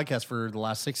heard on the podcast for the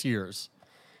last 6 years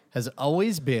has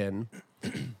always been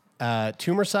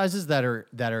tumor sizes that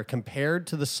are compared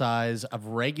to the size of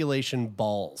regulation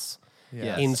balls.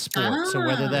 Yes. In sport. So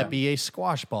whether that be a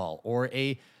squash ball or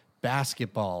a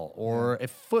basketball or a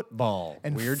football,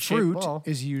 and weird fruit shaped ball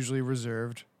is usually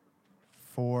reserved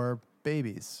for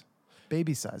babies,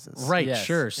 baby sizes. Right, Yes.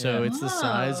 sure. So it's the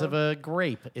size of a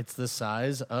grape. It's the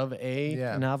size of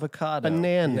An avocado.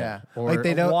 banana. Yeah, Or like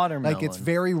they a don't. watermelon. Like it's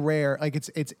very rare. Like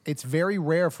it's very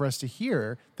rare for us to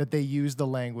hear that they use the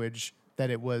language that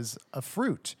it was a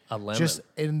fruit. A lemon. Just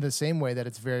in the same way that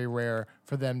it's very rare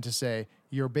for them to say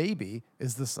your baby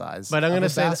is the size. But I'm going to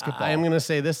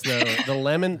say this though: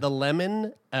 the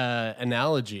lemon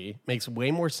analogy makes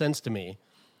way more sense to me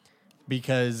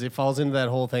because it falls into that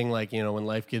whole thing, like when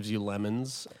life gives you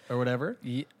lemons or whatever.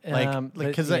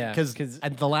 Because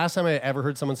the last time I ever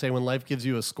heard someone say when life gives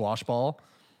you a squash ball,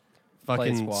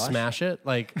 fucking squash? smash it,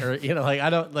 I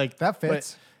don't like that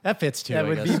fits. That fits too. That I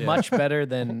would guess, be much better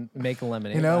than make a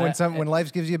lemonade. When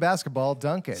life gives you a basketball,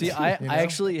 dunk it. See, I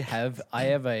actually have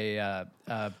a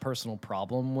personal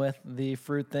problem with the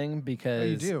fruit thing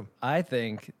because do? I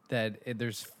think that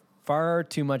there's far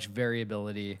too much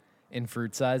variability in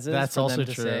fruit sizes. That's for also them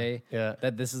to true. say Yeah.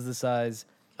 that this is the size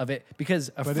of it because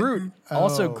a fruit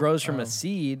also grows from a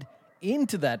seed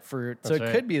into that fruit, so That's it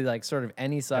right. could be like sort of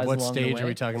any size. At what along stage the are way.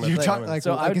 we talking about? You that talk one? like,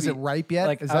 So I would is it be- ripe yet?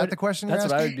 Like, Is I that would- the question? That's you're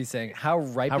what I asking? would be saying. How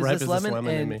ripe is this lemon? And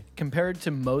Amy? compared to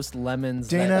most lemons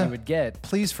Dana, that you would get,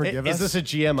 Please forgive us. Is this a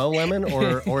GMO lemon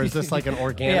or is this like an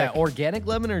organic? yeah, organic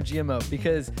lemon or GMO?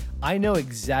 Because I know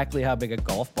exactly how big a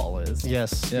golf ball is.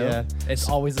 Yes. You know? Yeah. It's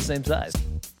always the same size.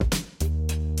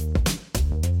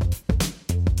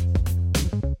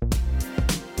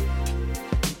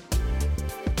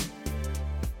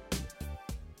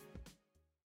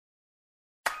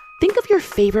 Think of your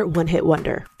favorite one-hit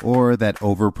wonder. Or that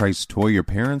overpriced toy your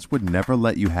parents would never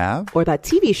let you have? Or that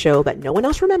TV show that no one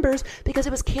else remembers because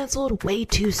it was canceled way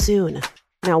too soon.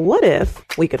 Now what if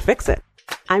we could fix it?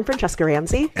 I'm Francesca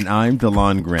Ramsey. And I'm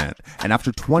DeLon Grant. And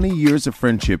after 20 years of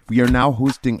friendship, we are now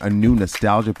hosting a new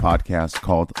nostalgia podcast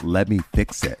called Let Me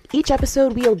Fix It. Each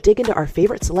episode, we'll dig into our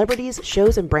favorite celebrities,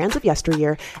 shows, and brands of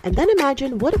yesteryear, and then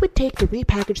imagine what it would take to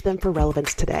repackage them for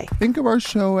relevance today. Think of our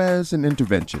show as an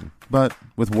intervention, but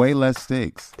with way less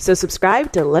stakes. So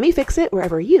subscribe to Let Me Fix It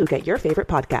wherever you get your favorite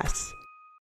podcasts.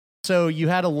 So you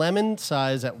had a lemon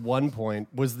size at one point.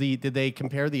 Did they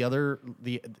compare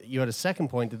you had a second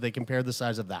point. Did they compare the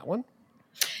size of that one?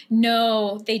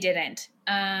 No, they didn't.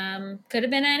 Could have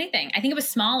been anything. I think it was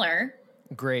smaller.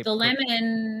 Grape. The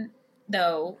lemon,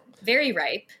 though, very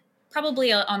ripe.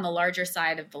 probably on the larger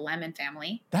side of the lemon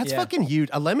family. That's fucking huge.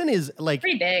 A lemon is like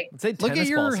pretty big. Look at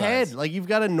your head. Like you've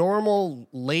got a normal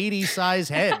lady size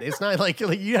head. It's not like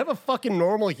you have a fucking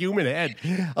normal human head.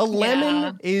 A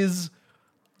lemon is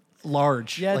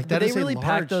large. Yeah, like but that they is really a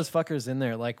pack large. those fuckers in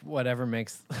there, like whatever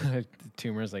makes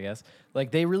tumors, I guess.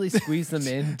 Like they really squeeze them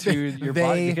into your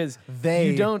body because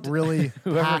you don't really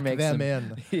whoever pack makes them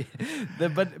in.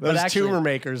 but Those actually, tumor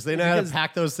makers, they know how to because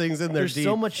pack those things in there There's deep.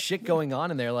 so much shit going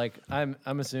on in there. Like I'm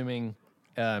assuming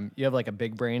you have like a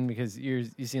big brain because you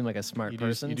seem like a smart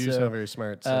person. You do sound very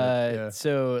smart. So,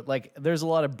 so like there's a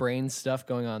lot of brain stuff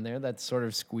going on there that's sort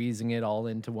of squeezing it all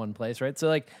into one place, right? So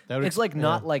like it's like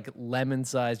not like lemon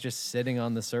size just sitting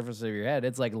on the surface of your head.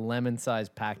 It's like lemon size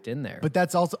packed in there. But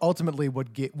that's also ultimately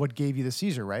what gave you the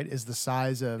seizure, right? Is the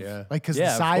size of like because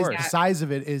Yeah, the size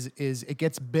of it is it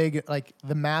gets big, like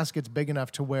the mass gets big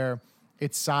enough to where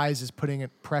its size is putting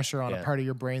pressure on a part of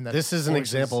your brain. That This is an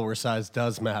example where size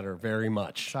does matter very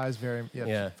much. Size size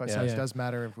Yeah. does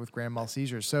matter with grand mal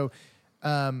seizures. So,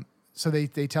 so they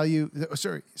tell you.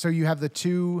 So you have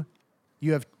two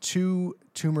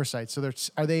tumor sites. So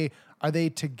are they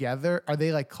together? Are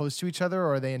they like close to each other,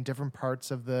 or are they in different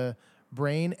parts of the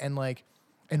brain? And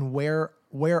where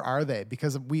are they?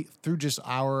 Because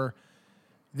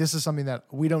this is something that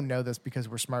we don't know this because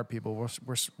we're smart people.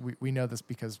 We know this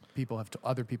because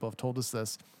other people have told us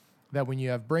this, that when you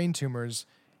have brain tumors,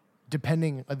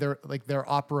 depending their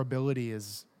operability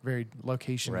is very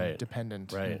location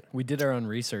dependent. Right. We did our own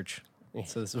research.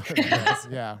 So this is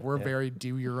yeah, we're very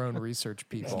do your own research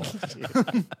people.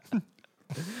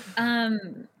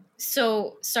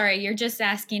 So sorry, you're just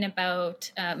asking about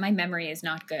my memory is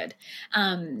not good.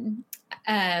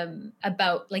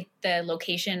 About like the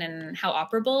location and how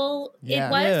operable it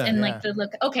was like the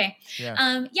look. Okay.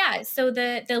 Yeah. So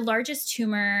the largest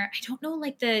tumor, I don't know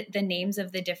like the names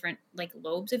of the different like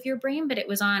lobes of your brain, but it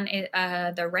was on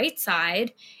the right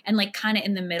side and like kind of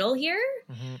in the middle here.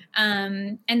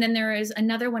 And then there is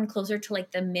another one closer to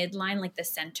like the midline, like the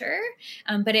center.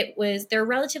 But they're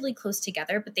relatively close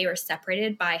together, but they were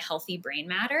separated by healthy brain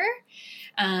matter.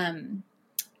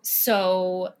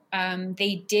 So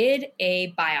they did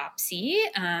a biopsy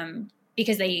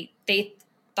because they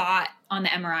thought on the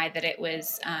MRI that it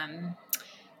was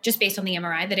just based on the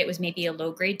MRI that it was maybe a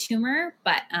low grade tumor.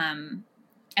 But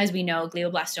as we know,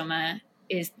 glioblastoma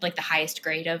is like the highest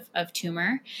grade of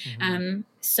tumor.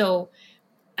 So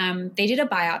they did a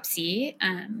biopsy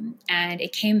and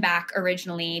it came back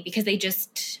originally because they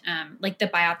just like the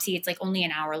biopsy, it's like only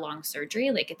an hour-long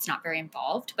surgery. Like it's not very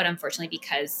involved, but unfortunately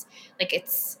because like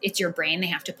it's your brain, they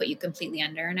have to put you completely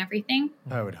under and everything.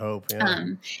 I would hope.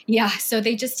 So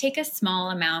they just take a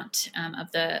small amount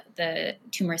of the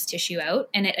tumorous tissue out,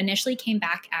 and it initially came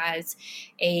back as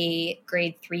a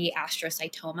grade 3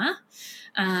 astrocytoma.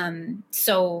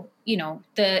 So,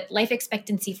 the life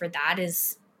expectancy for that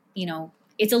is,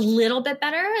 it's a little bit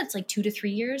better. It's like 2 to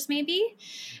 3 years maybe.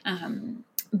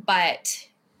 But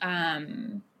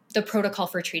the protocol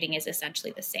for treating is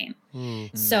essentially the same.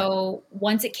 So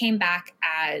once it came back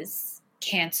as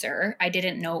cancer, I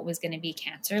didn't know it was going to be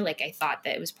cancer. Like I thought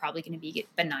that it was probably going to be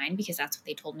benign because that's what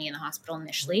they told me in the hospital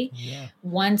initially.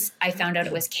 Once I found out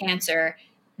it was cancer,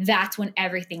 that's when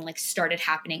everything like started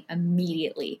happening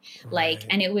immediately.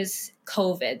 And it was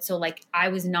COVID. So like I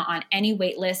was not on any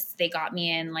wait lists. They got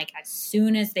me in like as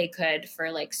soon as they could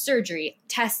for like surgery,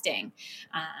 testing,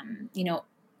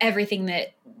 everything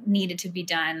that needed to be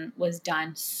done was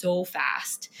done so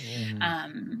fast.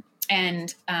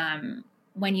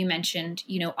 When you mentioned,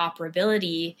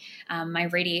 operability, my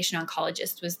radiation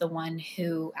oncologist was the one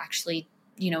who actually,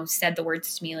 said the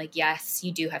words to me like, yes,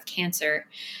 you do have cancer.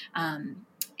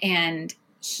 And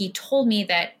he told me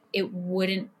that it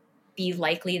wouldn't be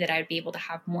likely that I'd be able to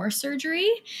have more surgery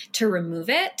to remove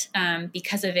it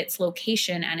because of its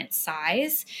location and its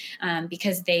size,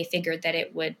 because they figured that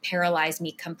it would paralyze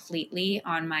me completely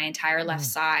on my entire left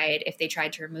side if they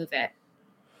tried to remove it.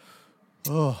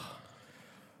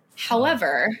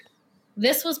 However,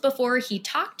 this was before he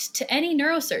talked to any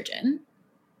neurosurgeon.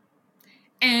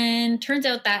 And turns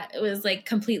out that it was like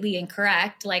completely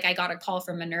incorrect. Like I got a call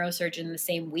from a neurosurgeon the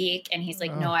same week and he's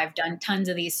like, no, I've done tons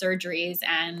of these surgeries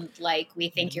and like, we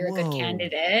think you're a good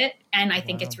candidate. And I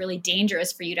think it's really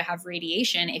dangerous for you to have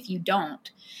radiation if you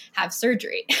don't have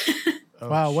surgery.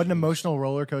 Wow. What an emotional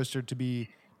roller coaster to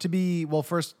be, well,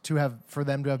 first for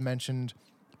them to have mentioned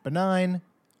benign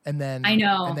and then, I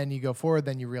know. And then you go forward,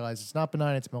 then you realize it's not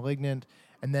benign, it's malignant.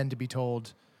 And then to be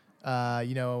told,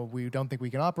 we don't think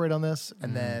we can operate on this,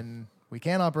 and then we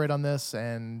can operate on this,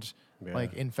 and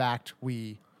like in fact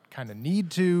we kind of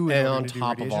need to. And on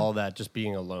top of all that, just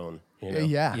being alone.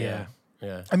 Yeah.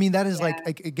 Yeah. I mean, that is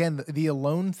like again, the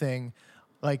alone thing,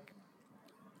 like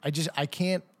I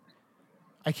can't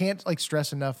like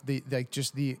stress enough the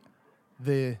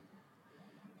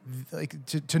like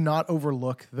to not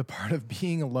overlook the part of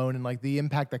being alone and like the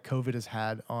impact that COVID has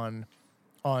had on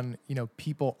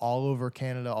people all over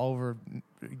Canada, all over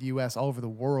the US, all over the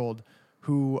world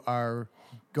who are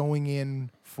going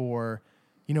in for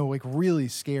like really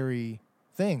scary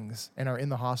things and are in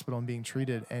the hospital and being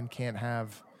treated and can't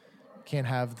have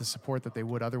the support that they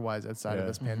would otherwise outside of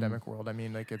this pandemic world. I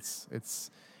mean, like it's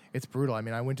brutal. I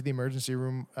mean, I went to the emergency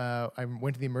room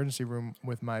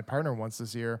with my partner once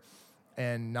this year,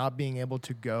 and not being able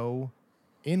to go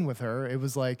in with her, it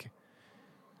was like,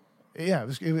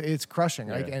 it's crushing.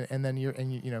 Yeah. Like, and then you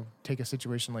take a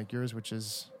situation like yours, which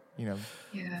is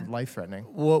life threatening.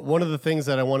 Well, one of the things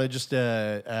that I want to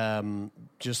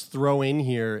just throw in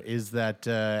here is that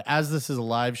as this is a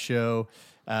live show,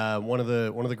 one of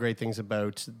the great things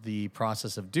about the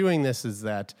process of doing this is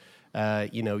that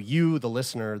you, the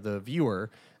listener, the viewer,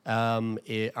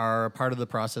 are a part of the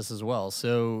process as well.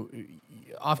 So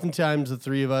oftentimes the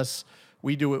three of us,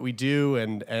 we do what we do,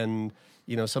 and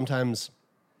sometimes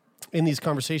in these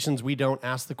conversations we don't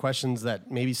ask the questions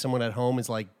that maybe someone at home is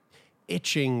like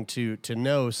itching to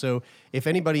know. So if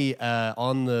anybody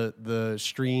on the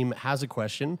stream has a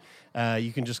question,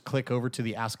 you can just click over to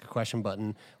the Ask a Question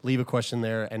button, leave a question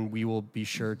there, and we will be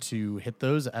sure to hit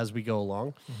those as we go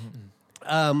along.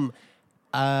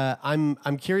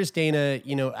 I'm curious, Dana,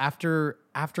 after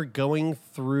going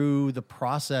through the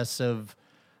process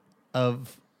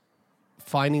of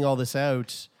finding all this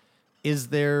out, is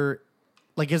there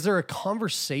a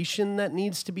conversation that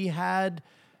needs to be had,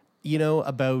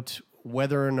 about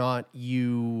whether or not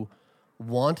you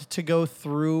want to go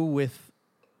through with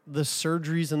the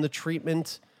surgeries and the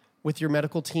treatment with your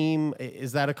medical team?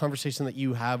 Is that a conversation that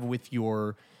you have with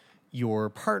your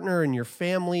partner and your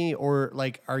family, or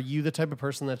like, are you the type of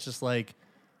person that's just like,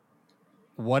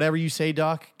 whatever you say,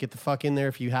 doc, get the fuck in there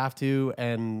if you have to,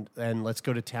 and let's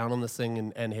go to town on this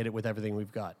thing and hit it with everything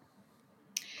we've got?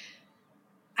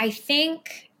 I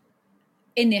think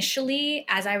initially,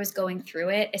 as I was going through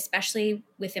it, especially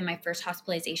within my first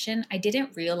hospitalization, I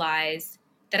didn't realize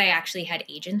that I actually had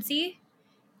agency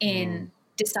in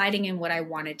deciding in what I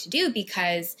wanted to do,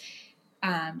 because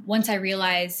once I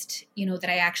realized, that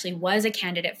I actually was a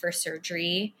candidate for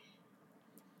surgery,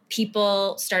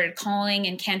 people started calling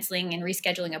and canceling and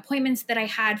rescheduling appointments that I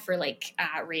had for like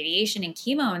radiation and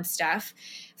chemo and stuff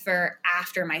for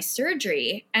after my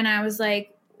surgery. And I was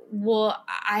like, well,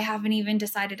 I haven't even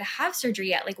decided to have surgery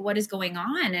yet. Like, what is going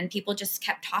on? And people just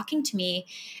kept talking to me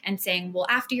and saying, well,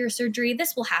 after your surgery,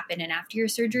 this will happen. And after your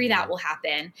surgery, that will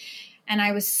happen. And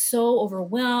I was so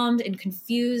overwhelmed and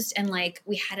confused, and like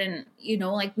we hadn't,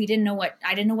 I didn't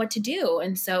know what to do.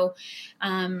 And so,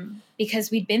 because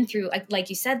we'd been through, like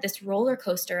you said, this roller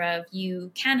coaster of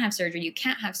you can have surgery, you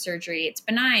can't have surgery, it's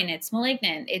benign, it's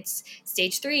malignant, it's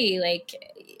stage 3, like,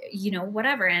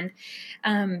 whatever.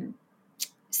 And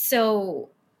so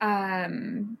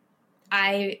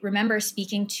I remember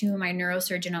speaking to my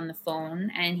neurosurgeon on the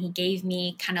phone, and he gave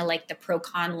me kind of like the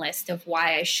pro-con list of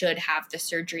why I should have the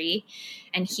surgery.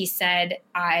 And he said,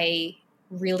 I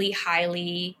really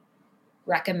highly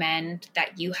recommend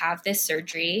that you have this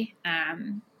surgery.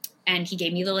 And he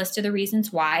gave me the list of the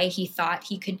reasons why. He thought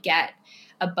he could get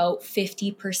about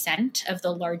 50% of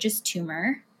the largest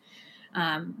tumor,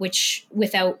 which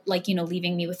without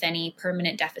leaving me with any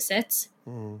permanent deficits.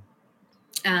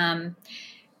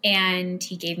 And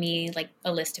he gave me like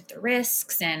a list of the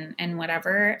risks and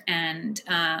whatever. And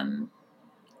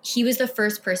he was the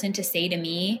first person to say to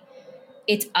me,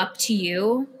 it's up to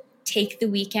you. Take the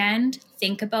weekend,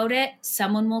 think about it.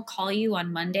 Someone will call you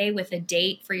on Monday with a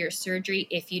date for your surgery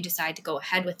if you decide to go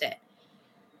ahead with it.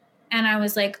 And I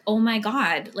was like, oh my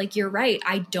God, like, you're right.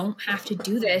 I don't have to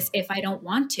do this if I don't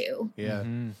want to. Yeah.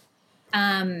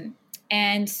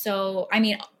 And so, I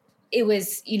mean, it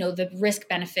was, the risk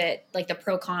benefit, like the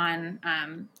pro-con,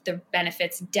 the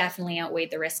benefits definitely outweighed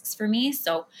the risks for me.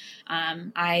 So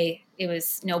it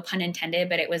was, no pun intended,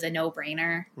 but it was a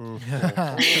no-brainer.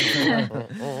 That's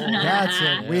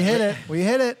it. We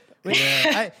hit it.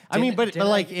 Yeah. I mean, but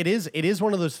like it is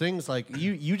one of those things, like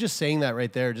you just saying that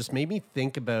right there just made me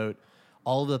think about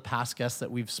all the past guests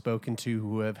that we've spoken to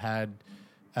who have had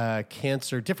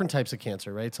cancer, different types of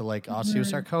cancer, right? So like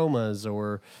osteosarcomas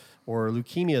or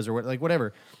leukemias or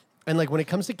whatever. And like when it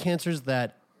comes to cancers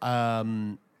that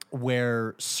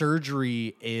where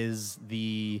surgery is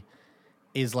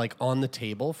like on the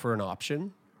table for an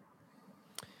option.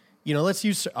 Let's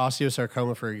use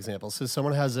osteosarcoma for example. So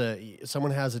someone has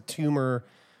a tumor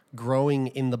growing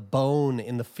in the bone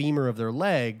in the femur of their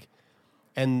leg,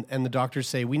 and the doctors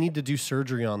say we need to do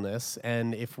surgery on this,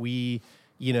 and if we,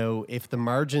 if the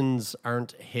margins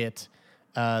aren't hit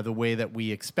the way that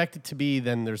we expect it to be,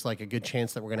 then there's like a good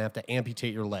chance that we're going to have to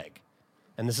amputate your leg,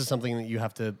 and this is something that you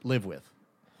have to live with.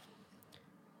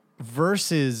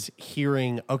 Versus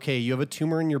hearing, okay, you have a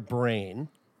tumor in your brain,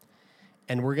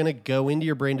 and we're going to go into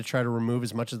your brain to try to remove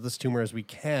as much of this tumor as we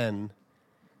can.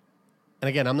 And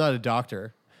again, I'm not a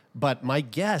doctor, but my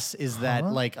guess is that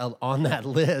like on that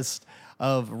list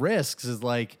of risks is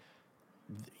like,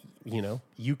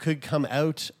 you could come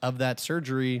out of that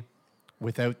surgery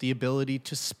without the ability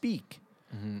to speak,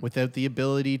 without the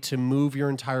ability to move your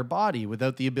entire body,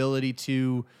 without the ability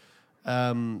to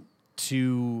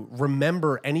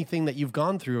remember anything that you've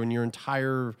gone through in your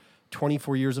entire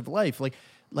 24 years of life.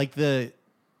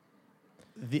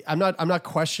 I'm not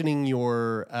questioning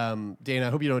your Dana. I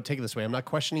hope you don't take it this way. I'm not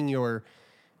questioning your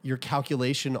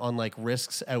calculation on like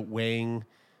risks outweighing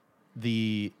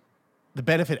the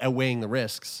benefit outweighing the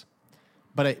risks,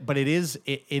 but it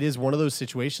is one of those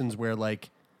situations where like,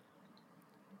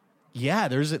 yeah,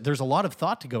 there's a lot of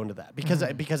thought to go into that because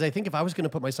I think if I was going to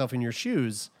put myself in your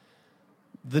shoes,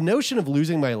 the notion of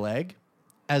losing my leg,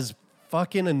 as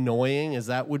fucking annoying as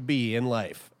that would be in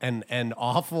life and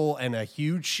awful and a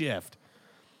huge shift,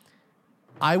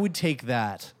 I would take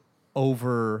that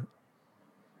over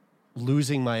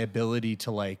losing my ability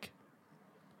to like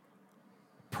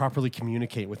properly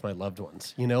communicate with my loved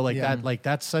ones.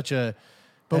 That's such a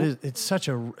it's such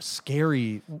a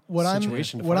scary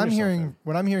situation. What I'm hearing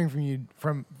from you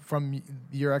from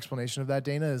your explanation of that,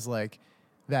 Dana, is like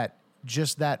that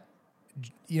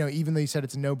even though you said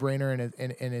it's a no-brainer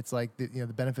and it's like the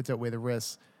benefits outweigh the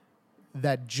risks,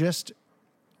 that just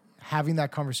having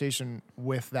that conversation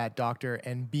with that doctor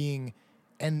and being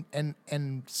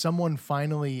and someone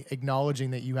finally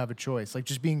acknowledging that you have a choice, like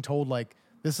just being told like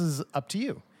this is up to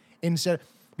you, instead,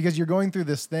 because you're going through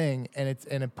this thing and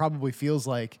it probably feels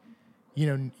like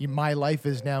my life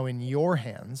is now in your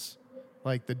hands,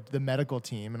 like the medical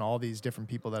team and all these different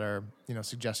people that are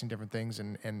suggesting different things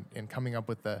and coming up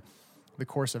with the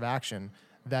course of action,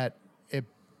 that it,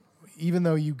 even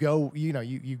though you go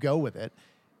you go with it,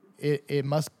 it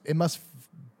must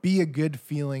be a good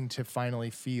feeling to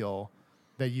finally feel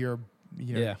that you're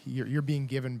being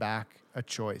given back a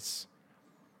choice.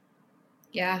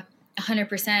 Yeah,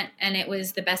 100%. And it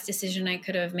was the best decision I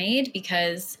could have made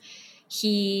because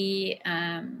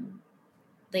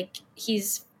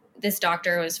this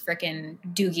doctor was frickin'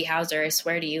 Doogie Howser, I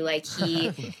swear to you. Like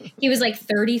he was like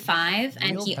 35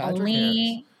 and he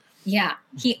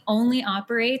only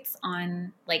operates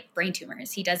on like brain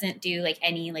tumors. He doesn't do like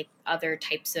any like other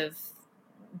types of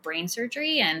brain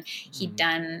surgery, and he'd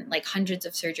done like hundreds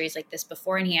of surgeries like this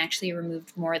before, and he actually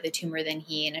removed more of the tumor than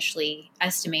he initially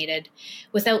estimated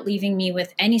without leaving me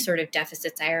with any sort of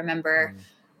deficits. I remember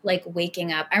like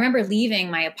waking up. I remember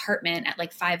leaving my apartment at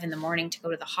like 5 a.m. to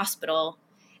go to the hospital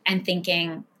and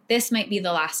thinking, this might be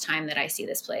the last time that I see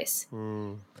this place.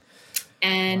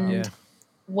 And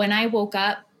when I woke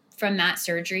up from that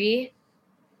surgery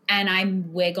and I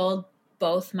wiggled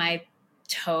both my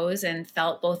toes and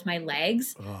felt both my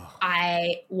legs,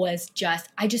 I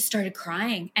just started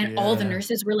crying. And all the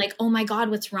nurses were like, oh my God,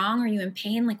 what's wrong? Are you in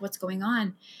pain? Like, what's going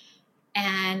on?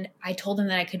 And I told them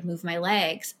that I could move my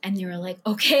legs. And they were like,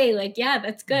 okay, like, yeah,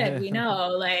 that's good. We know,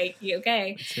 like, you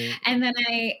okay? And then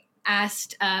I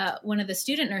asked one of the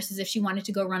student nurses if she wanted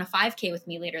to go run a 5K with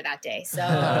me later that day. So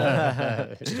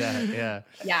yeah,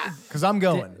 because I'm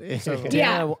going. So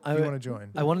yeah, you want to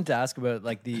join? I wanted to ask about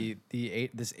like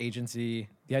this agency,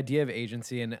 the idea of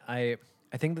agency, and I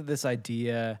think that this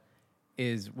idea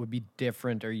would be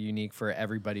different or unique for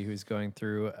everybody who's going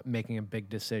through making a big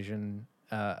decision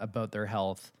about their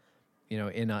health,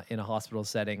 in a hospital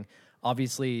setting.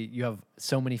 Obviously, you have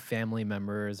so many family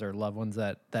members or loved ones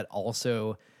that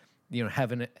also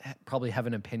probably have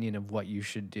an opinion of what you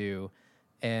should do,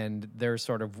 and they're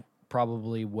sort of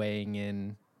probably weighing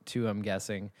in too, I'm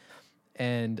guessing.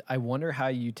 And I wonder how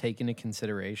you take into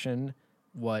consideration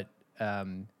what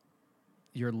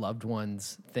your loved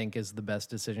ones think is the best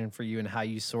decision for you, and how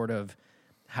you sort of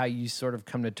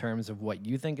come to terms of what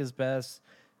you think is best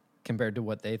compared to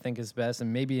what they think is best.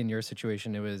 And maybe in your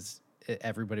situation,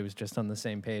 everybody was just on the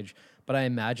same page. But I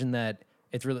imagine that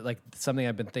it's really like something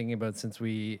I've been thinking about since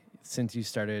you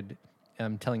started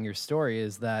telling your story,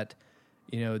 is that,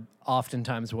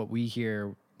 oftentimes what we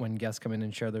hear when guests come in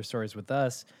and share their stories with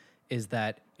us is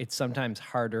that it's sometimes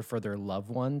harder for their loved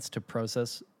ones to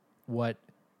process what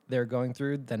they're going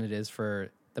through than it is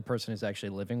for the person who's actually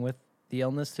living with the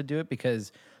illness to do it,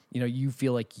 because, you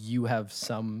feel like you have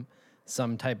some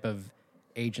some type of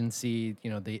agency.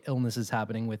 You know, the illness is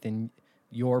happening within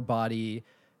your body.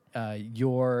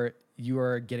 You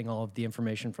are getting all of the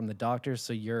information from the doctors,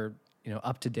 so you're, you know,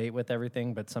 up to date with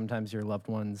everything, but sometimes your loved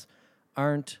ones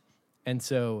aren't. And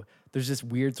so there's this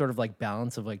weird sort of like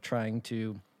balance of like trying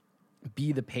to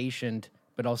be the patient,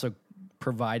 but also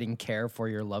providing care for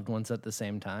your loved ones at the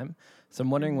same time. So I'm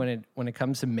wondering when it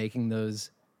comes to making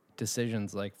those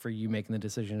decisions, like for you making the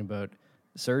decision about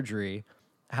surgery,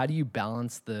 how do you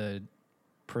balance the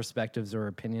perspectives or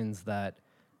opinions that,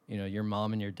 you know, your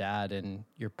mom and your dad and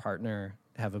your partner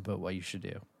have about what you should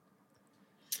do?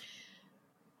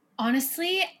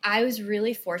 Honestly, I was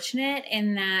really fortunate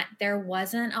in that there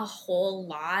wasn't a whole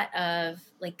lot of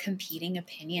like competing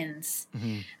opinions,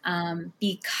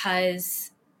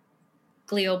 because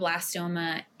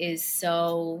glioblastoma is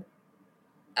so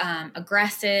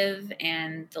aggressive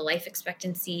and the life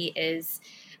expectancy is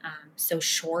so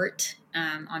short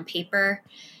on paper.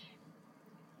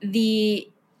 It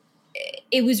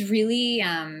was really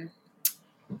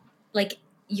like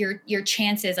your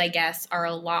chances, I guess, are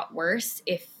a lot worse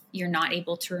if you're not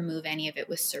able to remove any of it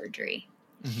with surgery.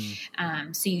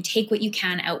 So you take what you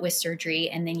can out with surgery,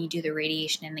 and then you do the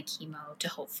radiation and the chemo to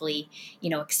hopefully, you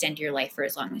know, extend your life for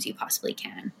as long as you possibly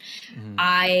can.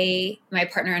 My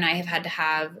partner and I have had to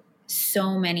have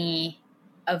so many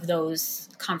of those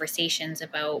conversations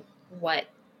about what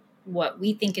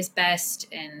we think is best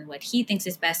and what he thinks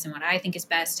is best and what I think is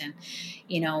best, and,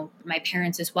 you know, my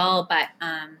parents as well. But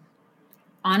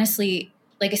honestly,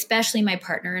 like, especially my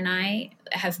partner and I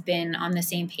have been on the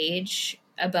same page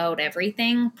about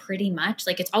everything pretty much.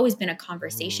 Like, it's always been a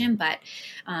conversation, but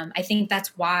I think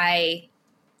that's why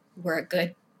we're a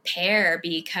good pair,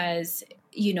 because,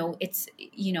 you know, it's,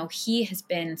 you know, he has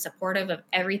been supportive of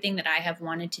everything that I have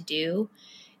wanted to do.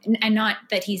 And not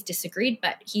that he's disagreed,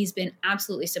 but he's been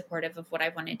absolutely supportive of what I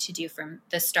wanted to do from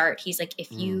the start. He's like,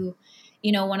 if you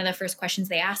know, one of the first questions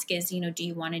they ask is, you know, do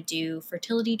you want to do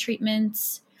fertility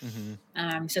treatments?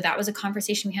 So that was a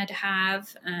conversation we had to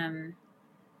have.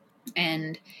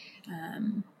 And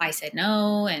I said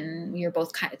no, and we were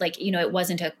both kind of like, you know, it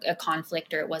wasn't a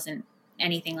conflict, or it wasn't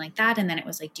anything like that. And then it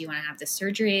was like, do you want to have this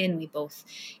surgery? And we both,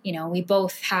 you know, we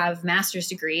both have master's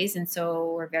degrees. And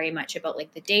so we're very much about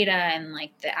like the data and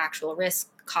like the actual risk,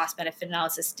 cost benefit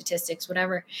analysis, statistics,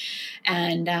 whatever.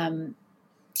 And,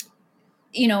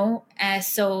 you know,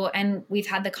 and we've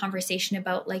had the conversation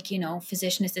about like, you know,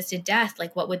 physician assisted death,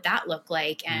 like what would that look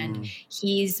like? And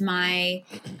he's my,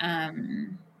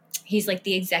 he's like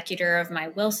the executor of my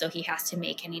will. So he has to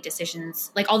make any decisions,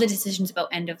 like all the decisions about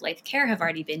end of life care have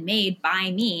already been made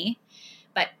by me,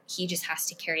 but he just has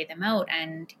to carry them out.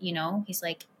 And, you know, he's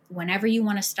like, whenever you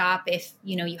want to stop, if,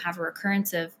 you know, you have a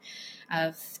recurrence of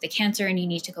the cancer and you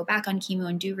need to go back on chemo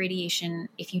and do radiation,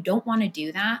 if you don't want to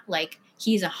do that, like,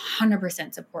 he's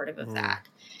 100% supportive of that,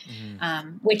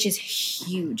 which is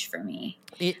huge for me.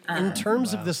 In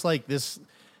terms of this, like this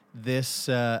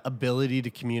ability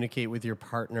to communicate with your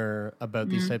partner about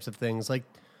these types of things, like,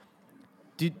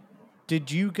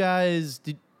 have you guys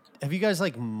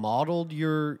like modeled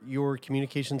your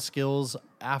communication skills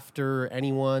after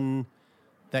anyone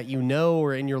that you know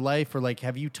or in your life, or like,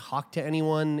 have you talked to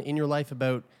anyone in your life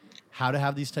about how to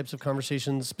have these types of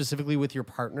conversations specifically with your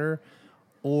partner?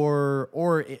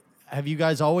 Or have you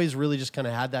guys always really just kind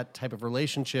of had that type of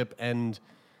relationship, and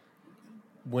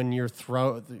when you're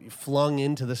flung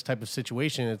into this type of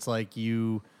situation, it's like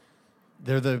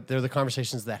they're the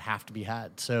conversations that have to be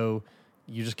had, so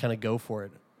you just kind of go for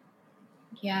it?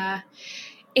 Yeah,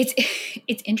 it's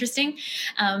interesting.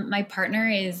 My partner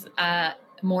is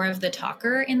more of the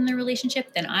talker in the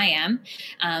relationship than I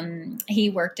am.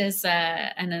 He worked as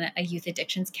a youth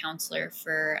addictions counselor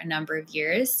for a number of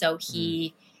years. So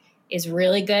he is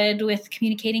really good with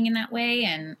communicating in that way.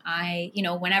 And I, you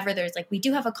know, whenever there's like, we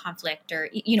do have a conflict, or,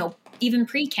 you know, even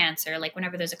pre-cancer, like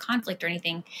whenever there's a conflict or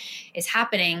anything is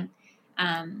happening,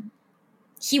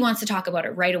 he wants to talk about it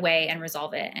right away and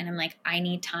resolve it. And I'm like, I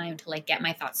need time to like get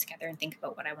my thoughts together and think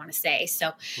about what I want to say.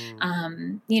 So,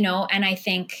 you know, and I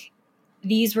think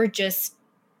these were just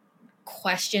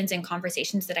questions and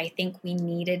conversations that I think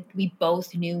we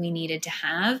both knew we needed to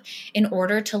have in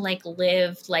order to like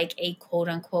live like a quote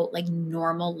unquote like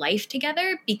normal life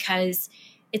together, because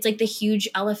it's like the huge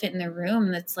elephant in the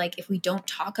room that's like, if we don't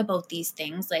talk about these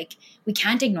things, like we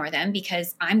can't ignore them,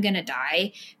 because I'm going to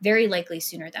die very likely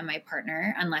sooner than my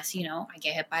partner, unless, you know, I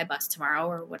get hit by a bus tomorrow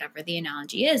or whatever the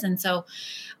analogy is. And so,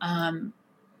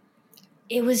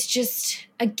 it was just,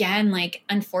 again, like,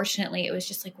 unfortunately, it was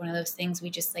just like one of those things we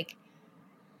just like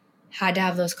had to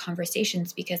have those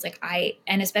conversations because like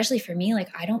and especially for me, like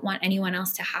I don't want anyone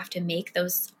else to have to make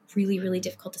those really, really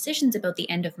difficult decisions about the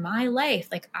end of my life.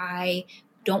 Like I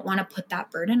don't want to put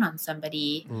that burden on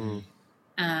somebody.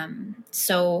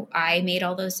 So I made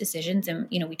all those decisions and,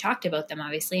 you know, we talked about them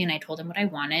obviously, and I told him what I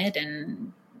wanted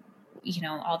and, you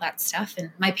know, all that stuff,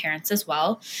 and my parents as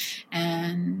well.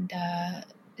 And,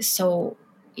 so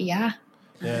yeah.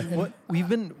 What we've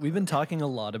been talking a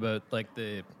lot about like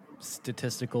the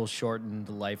statistical shortened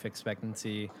life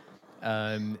expectancy,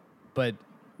 but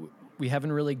we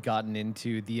haven't really gotten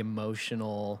into the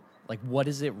emotional, like what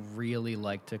is it really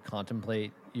like to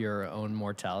contemplate your own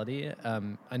mortality?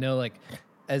 I know, like,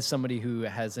 as somebody who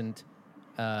hasn't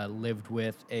lived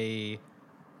with a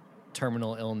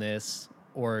terminal illness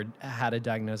or had a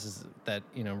diagnosis that,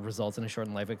 you know, results in a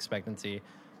shortened life expectancy,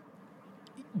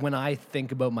 when I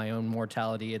think about my own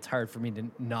mortality, it's hard for me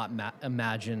to not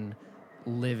imagine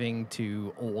living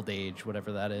to old age,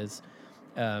 whatever that is.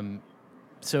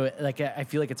 So like, I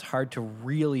feel like it's hard to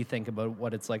really think about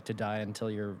what it's like to die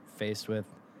until you're faced with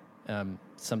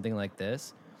something like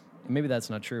this. Maybe that's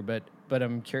not true, but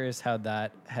I'm curious how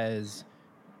that has,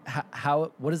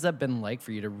 what has that been like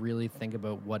for you to really think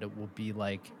about what it will be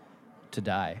like to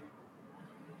die?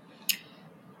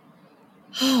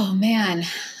 Oh man.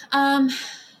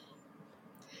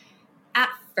 At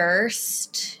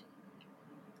first,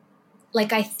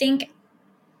 like, I think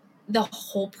the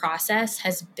whole process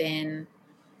has been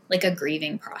like a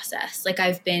grieving process. Like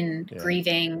I've been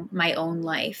grieving my own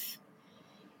life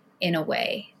in a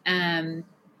way. And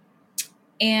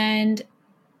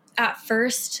at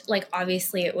first, like,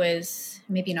 obviously it was,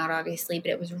 maybe not obviously, but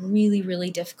it was really,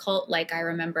 really difficult. Like I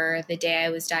remember the day I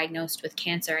was diagnosed with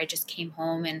cancer, I just came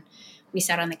home and we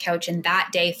sat on the couch, and that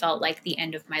day felt like the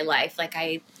end of my life. Like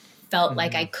I felt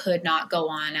like I could not go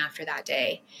on after that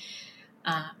day.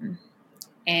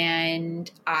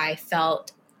 And I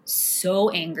felt so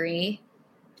angry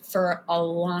for a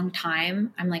long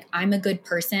time. I'm like, I'm a good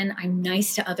person. I'm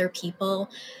nice to other people.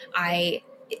 I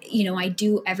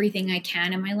do everything I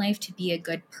can in my life to be a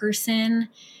good person.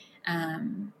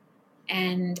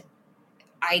 And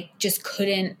I just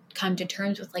couldn't come to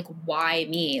terms with like, why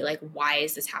me? Like, why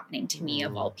is this happening to me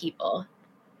of all people?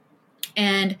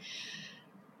 And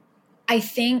I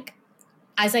think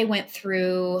as I went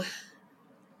through,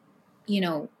 you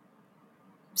know,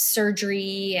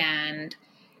 surgery and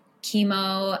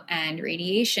chemo and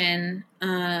radiation,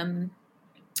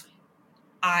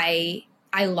 I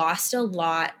lost a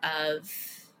lot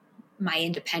of my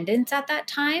independence at that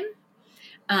time.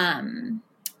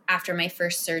 After my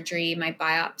first surgery, my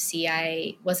biopsy,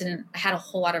 I had a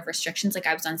whole lot of restrictions. Like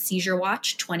I was on seizure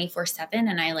watch 24/7,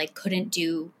 and I like couldn't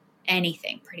do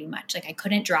anything pretty much. Like I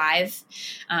couldn't drive.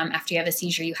 After you have a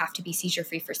seizure, you have to be seizure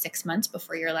free for 6 months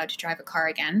before you're allowed to drive a car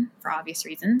again, for obvious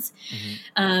reasons.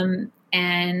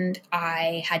 And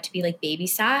I had to be like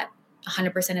babysat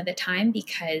 100% of the time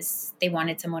because they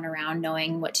wanted someone around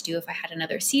knowing what to do if I had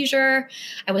another seizure.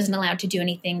 I wasn't allowed to do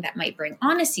anything that might bring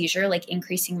on a seizure, like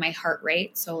increasing my heart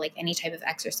rate. So like any type of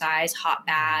exercise, hot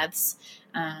baths,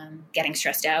 getting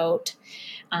stressed out.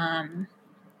 And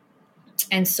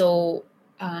so,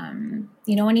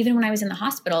 you know, and even when I was in the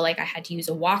hospital, like I had to use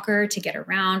a walker to get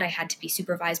around. I had to be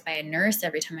supervised by a nurse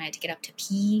every time I had to get up to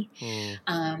pee.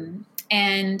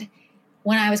 And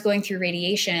when I was going through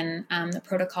radiation, the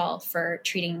protocol for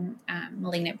treating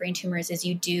malignant brain tumors is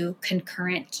you do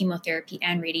concurrent chemotherapy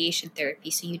and radiation therapy.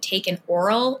 So you take an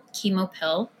oral chemo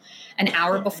pill an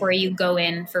hour before you go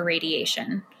in for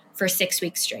radiation for 6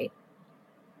 weeks straight.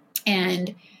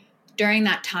 And during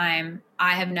that time,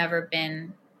 I have never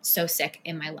been so sick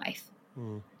in my life.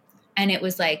 And it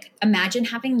was like, imagine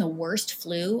having the worst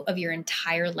flu of your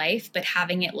entire life, but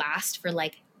having it last for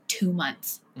like 2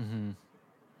 months.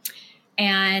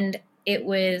 And it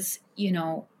was, you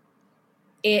know,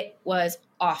 it was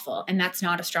awful. And that's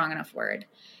not a strong enough word.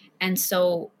 And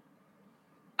so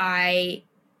I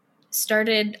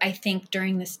started, I think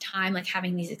during this time, like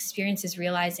having these experiences,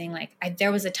 realizing like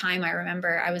there was a time I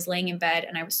remember I was laying in bed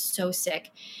and I was so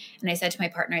sick. And I said to my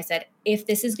partner, I said, if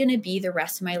this is going to be the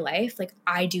rest of my life, like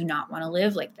I do not want to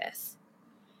live like this.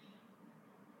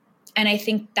 And I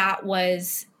think that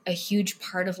was a huge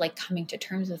part of like coming to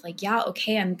terms with like, yeah,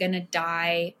 okay, I'm going to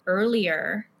die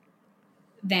earlier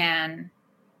than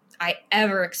I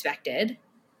ever expected.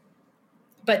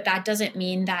 But that doesn't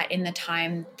mean that in the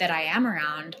time that I am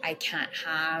around, I can't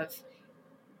have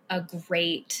a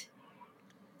great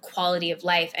quality of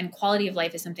life. And quality of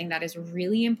life is something that is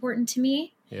really important to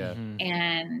me.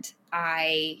 And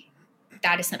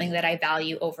that is something that I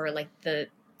value over like the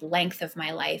length of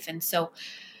my life. And so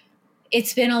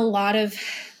it's been a lot of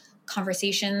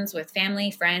conversations with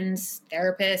family, friends,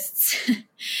 therapists.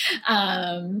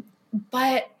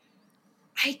 But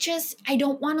I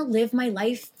don't want to live my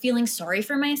life feeling sorry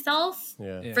for myself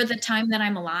for the time that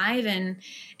I'm alive. And,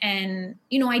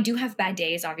 you know, I do have bad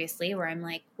days, obviously, where I'm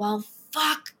like, well,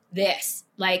 fuck this,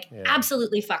 like,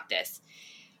 absolutely fuck this.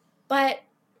 But,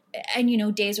 and, you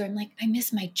know, days where I'm like, I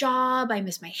miss my job. I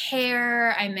miss my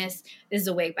hair. this is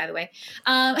a wig, by the way.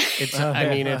 It's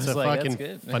a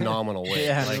fucking phenomenal wig.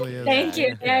 Thank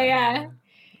you. Yeah.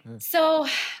 So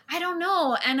I don't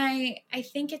know. And I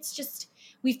think it's just,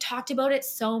 we've talked about it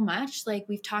so much. Like,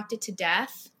 we've talked it to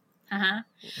death. And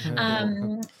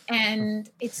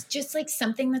it's just like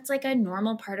something that's like a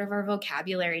normal part of our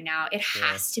vocabulary now. It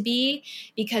has to be,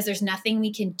 because there's nothing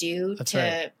we can do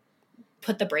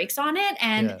put the brakes on it.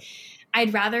 And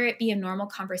I'd rather it be a normal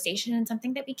conversation and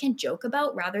something that we can joke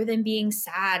about, rather than being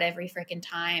sad every freaking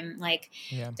time. Like,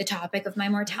 the topic of my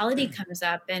mortality comes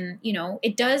up, and, you know,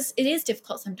 it is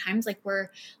difficult sometimes. Like, we're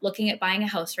looking at buying a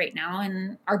house right now,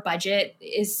 and our budget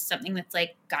is something that's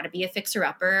like got to be a fixer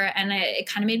upper. And it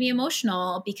kind of made me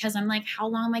emotional, because I'm like, how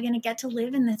long am I going to get to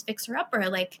live in this fixer upper?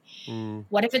 Like,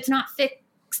 what if it's not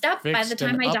fixed up by the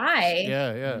time I die?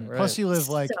 Right. Plus, you live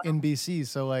like in BC,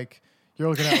 so like you're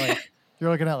looking at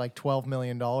like $12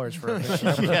 million for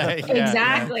a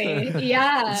exactly.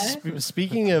 Yeah.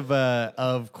 Speaking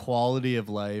of quality of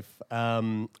life,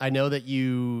 I know that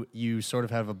you sort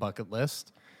of have a bucket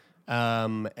list,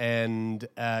 and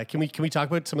can we talk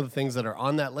about some of the things that are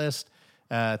on that list,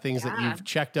 things that you've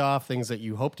checked off, things that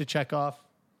you hope to check off?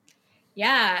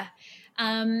 Yeah.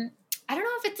 I don't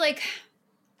know if it's like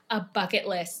a bucket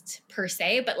list per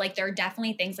se, but like there are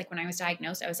definitely things, like when I was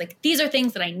diagnosed, I was like, these are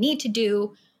things that I need to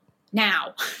do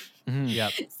now.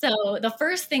 So the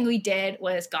first thing we did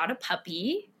was got a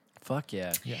puppy. Fuck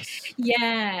yeah. Yes.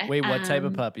 Yeah. Wait, what type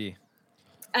of puppy?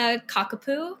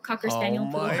 Cockapoo, Cocker Spaniel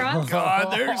Poodle Cross. Oh my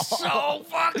God, they're so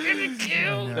fucking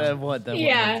cute. That one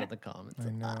in the comments. I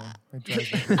know. It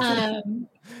drives me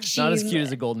Not as cute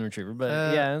as a golden retriever,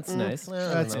 but yeah, it's nice.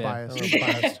 That's biased. It's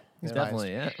biased. It's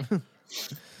Definitely,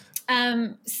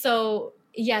 So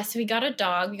we got a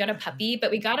dog, we got a puppy,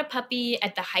 but we got a puppy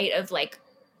at the height of like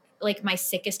my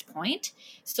sickest point.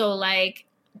 So like,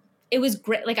 it was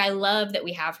great. Like, I love that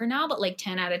we have her now, but like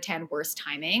 10 out of 10 worst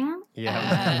timing. But,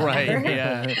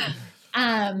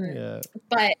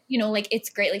 you know, like, it's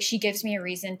great. Like, she gives me a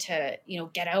reason to, you know,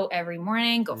 get out every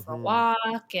morning, go for a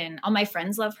walk, and all my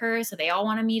friends love her. So they all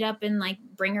want to meet up and like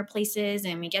bring her places,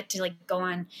 and we get to like go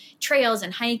on trails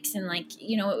and hikes. And like,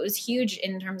 you know, it was huge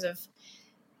in terms of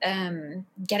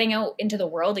getting out into the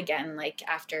world again, like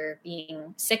after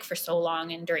being sick for so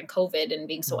long and during COVID and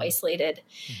being so isolated.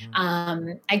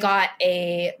 I got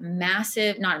I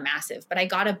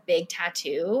got a big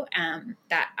tattoo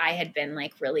that I had been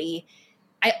like really,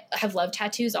 I have loved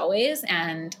tattoos always,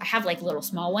 and I have like little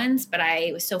small ones, but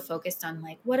I was so focused on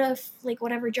like, what if like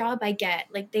whatever job I get,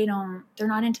 like they're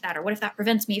not into that, or what if that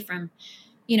prevents me from,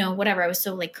 you know, whatever. I was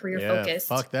so like career focused.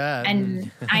 Fuck that.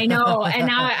 And I know, and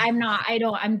now I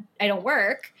don't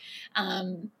work.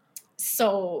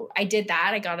 So I did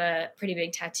that. I got a pretty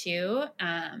big tattoo,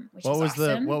 which is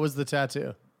awesome. What was the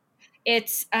tattoo?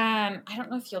 It's, I don't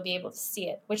know if you'll be able to see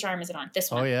it. Which arm is it on?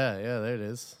 This one. Oh yeah. There it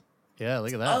is. Yeah.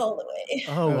 Look at that. All the way.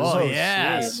 Oh,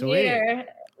 yeah. Sweet. Yeah.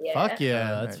 Fuck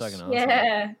yeah. That's fucking awesome.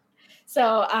 Yeah.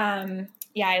 So,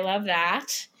 yeah, I love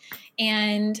that.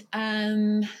 And,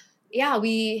 yeah,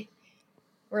 we're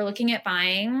looking at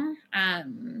buying.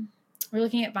 We're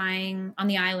looking at buying on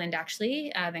the island,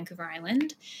 actually, Vancouver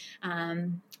Island.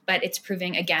 But it's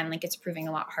proving a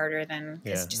lot harder than,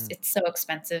 because it's so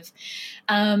expensive.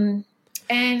 And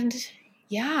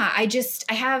yeah, I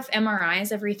have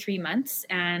MRIs every 3 months,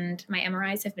 and my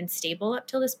MRIs have been stable up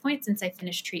till this point since I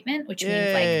finished treatment, which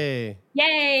means like,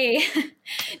 yay,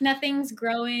 nothing's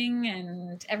growing,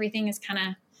 and everything is kind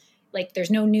of like,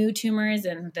 there's no new tumors,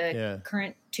 and the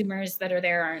current tumors that are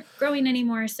there aren't growing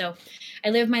anymore. So I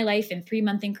live my life in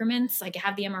 3-month increments. I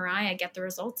have the MRI, I get the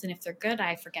results, and if they're good,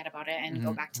 I forget about it and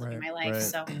go back to living my life.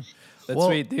 So that's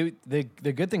sweet.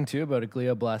 The good thing too about a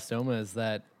glioblastoma is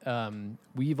that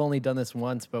we've only done this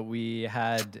once, but we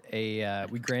had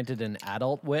we granted an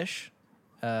adult wish.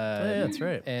 That's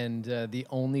right. And the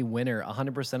only winner,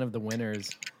 100% of the winners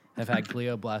have had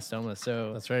glioblastoma.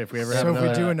 So that's right. If we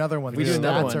ever do another one, the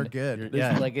stats are good.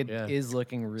 Yeah, like it is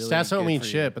looking really. Stats don't mean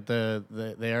shit, but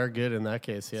they are good in that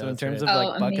case. Yeah. So in terms of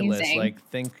like bucket list, like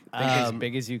think as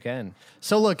big as you can.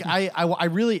 So look, I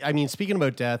really, I mean, speaking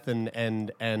about death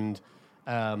and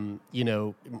you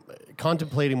know,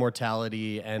 contemplating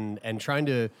mortality and trying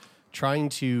to trying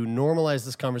to normalize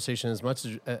this conversation as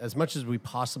much as we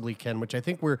possibly can, which I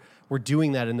think we're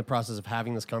doing that in the process of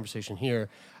having this conversation here.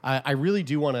 I really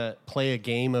do want to play a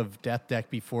game of Death Deck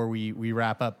before we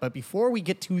wrap up. But before we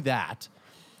get to that,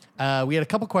 we had a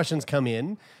couple questions come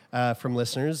in from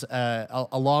listeners,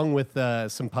 along with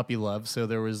some puppy love. So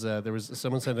there was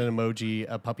someone sent an emoji,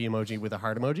 a puppy emoji with a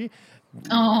heart emoji.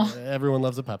 Oh, Everyone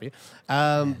loves a puppy.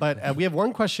 But we have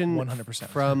one question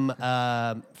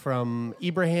 100%. from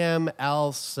Ibrahim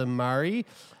Al-Samari,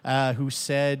 who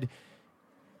said,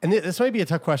 and this might be a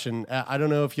tough question. I don't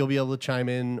know if you'll be able to chime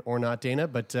in or not, Dana,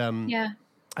 but yeah.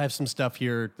 I have some stuff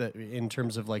here that in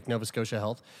terms of like Nova Scotia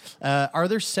Health. Are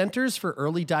there centers for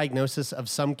early diagnosis of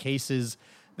some cases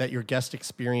that your guest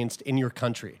experienced in your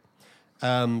country?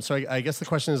 So I guess the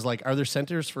question is like, are there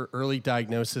centers for early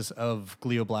diagnosis of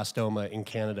glioblastoma in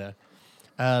Canada?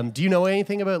 Do you know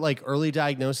anything about like early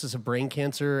diagnosis of brain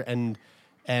cancer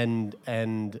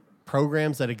and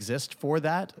programs that exist for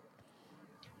that?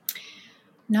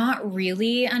 Not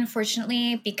really,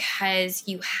 unfortunately, because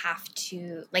you have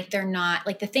to, like, they're not,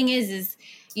 like, the thing is,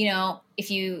 you know,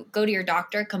 if you go to your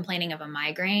doctor complaining of a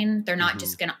migraine, they're not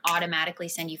just going to automatically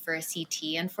send you for a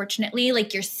CT, unfortunately.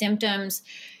 Like, your symptoms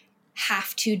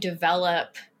have to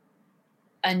develop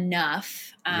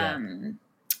enough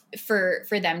for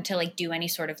them to, like, do any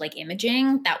sort of, like,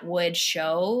 imaging that would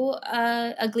show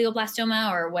a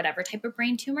glioblastoma or whatever type of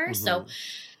brain tumor. So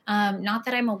not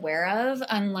that I'm aware of,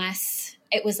 unless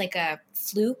it was like a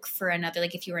fluke for another,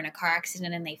 like if you were in a car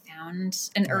accident and they found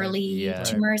an early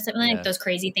tumor or something, like those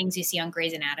crazy things you see on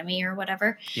Grey's Anatomy or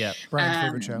whatever. Yeah, Brian's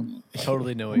favorite show.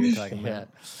 Totally know what you're talking about.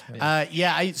 To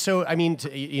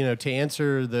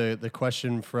answer the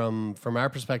question from our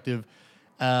perspective,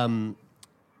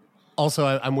 also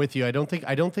I'm with you. I don't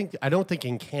think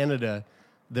in Canada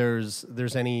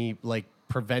there's any like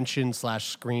prevention /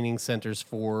 screening centers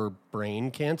for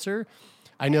brain cancer.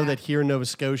 I know that here in Nova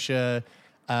Scotia,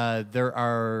 there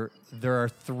are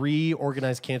 3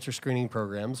 organized cancer screening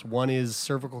programs. One is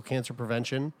cervical cancer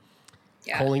prevention,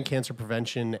 colon cancer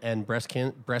prevention, and breast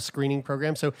screening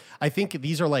program. So I think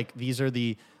these are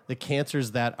the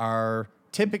cancers that are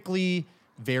typically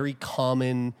very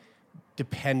common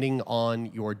depending on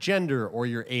your gender or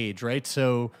your age, right?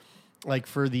 So like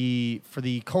for the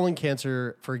colon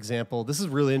cancer, for example, this is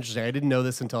really interesting. I didn't know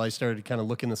this until I started kind of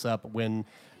looking this up when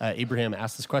Abraham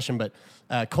asked this question, but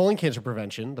colon cancer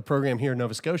prevention, the program here in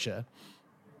Nova Scotia,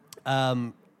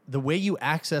 the way you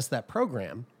access that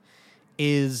program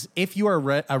is if you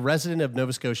are a resident of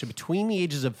Nova Scotia between the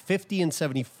ages of 50 and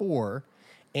 74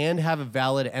 and have a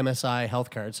valid MSI health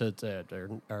card, so it's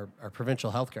our provincial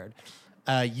health card,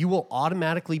 you will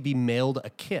automatically be mailed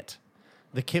a kit.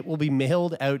 The kit will be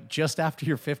mailed out just after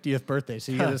your 50th birthday.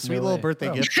 So you get a sweet little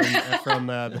birthday gift from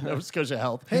the Nova Scotia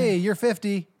Health. Hey, you're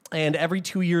 50. And every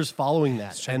 2 years following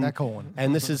that. Check that colon.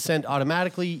 And this is sent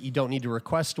automatically. You don't need to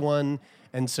request one.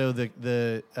 And so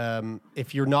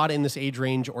if you're not in this age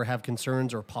range or have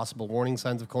concerns or possible warning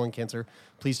signs of colon cancer,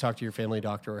 please talk to your family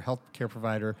doctor or health care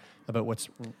provider about what's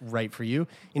right for you.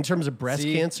 In terms of breast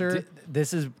cancer,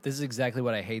 this is exactly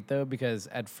what I hate though, because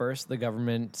at first the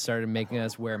government started making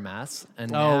us wear masks,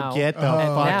 and now get the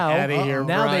fuck out of here!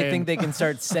 Now Brian. they think they can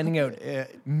start sending out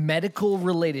medical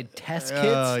related test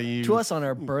kits to us on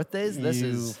our birthdays. This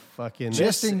is fucking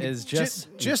just in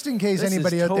case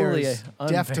anybody out there is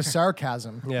deaf to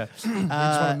sarcasm. Yeah, I just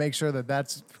want to make sure that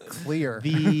that's clear.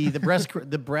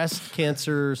 The breast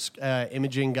cancer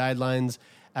imaging guidelines,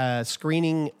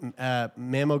 screening,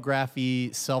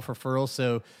 mammography, self-referral.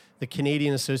 So the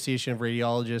Canadian Association of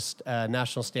Radiologists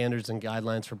National Standards and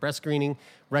Guidelines for Breast Screening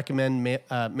recommend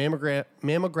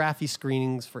mammography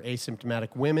screenings for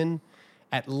asymptomatic women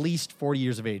at least 40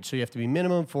 years of age. So you have to be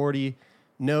minimum 40,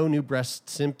 no new breast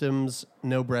symptoms,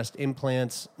 no breast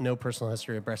implants, no personal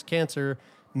history of breast cancer,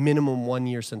 minimum 1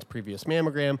 year since previous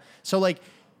mammogram. So like,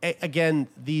 again,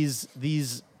 these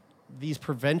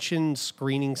prevention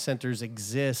screening centers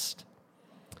exist,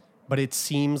 but it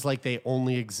seems like they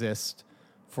only exist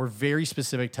for very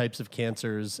specific types of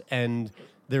cancers. And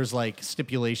there's like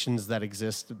stipulations that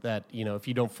exist that, you know, if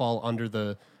you don't fall under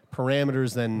the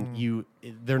parameters, then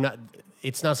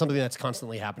it's not something that's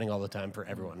constantly happening all the time for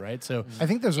everyone. Right. So I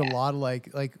think there's a lot of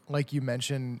like you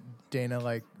mentioned, Dana,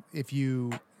 like if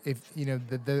you know,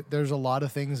 there's a lot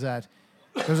of things that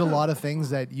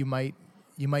you might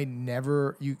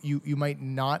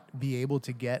not be able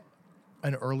to get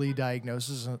an early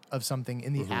diagnosis of something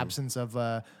in the absence of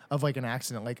like an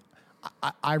accident. Like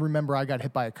I remember I got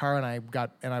hit by a car and I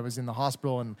was in the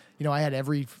hospital, and you know I had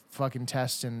every fucking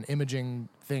test and imaging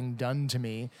thing done to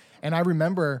me, and I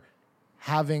remember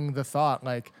having the thought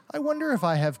like, I wonder if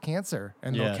I have cancer,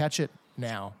 and they'll catch it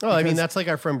now. Oh, I mean, that's like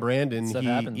our friend Brandon. Stuff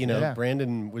happens,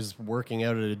 Brandon was working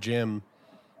out at a gym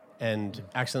and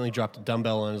accidentally dropped a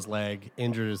dumbbell on his leg,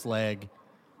 injured his leg.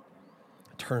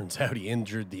 Turns out he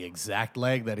injured the exact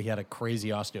leg that he had a crazy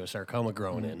osteosarcoma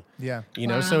growing in. Yeah.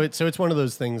 So it's one of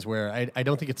those things where I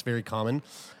don't think it's very common.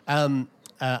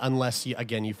 Unless,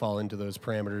 you fall into those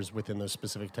parameters within those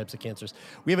specific types of cancers.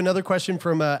 We have another question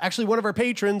from actually one of our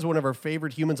patrons, one of our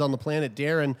favorite humans on the planet,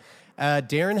 Darren.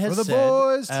 Darren has For the said...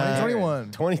 boys,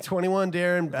 2021. 2021,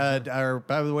 Darren.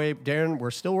 By the way, Darren,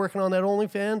 we're still working on that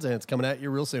OnlyFans, and it's coming at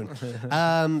you real soon.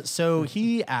 So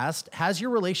he asked, has your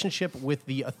relationship with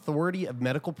the authority of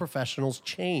medical professionals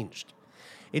changed?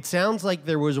 It sounds like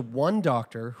there was one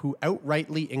doctor who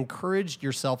outrightly encouraged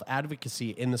your self-advocacy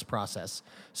in this process.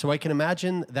 So I can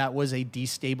imagine that was a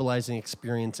destabilizing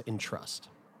experience in trust.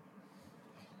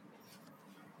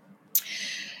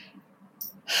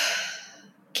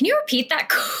 Can you repeat that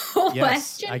question?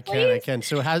 Yes, I please? can.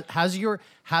 So has your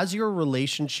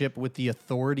relationship with the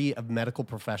authority of medical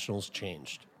professionals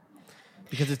changed?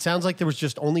 Because it sounds like there was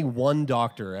just only one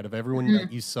doctor out of everyone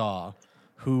that you saw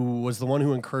who was the one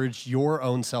who encouraged your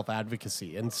own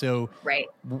self-advocacy. And so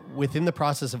within the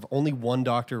process of only one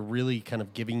doctor really kind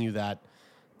of giving you that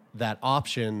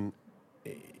option,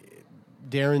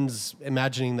 Darren's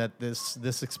imagining that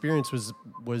this experience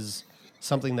was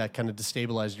something that kind of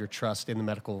destabilized your trust in the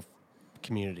medical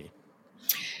community.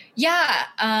 Yeah,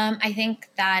 I think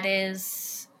that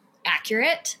is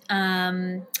accurate.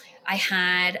 I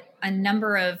had a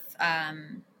number of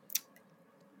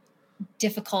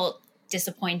difficult,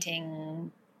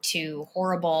 disappointing to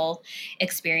horrible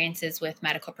experiences with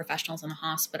medical professionals in the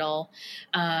hospital.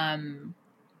 And,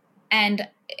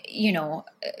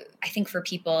 I think for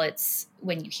people, it's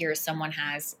when you hear someone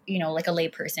has, like a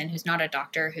layperson who's not a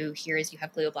doctor who hears you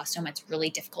have glioblastoma, it's really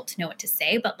difficult to know what to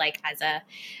say. But like as a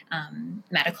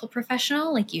medical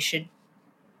professional, like you should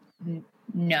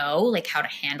know like how to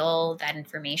handle that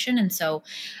information. And so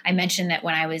I mentioned that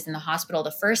when I was in the hospital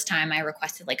the first time, I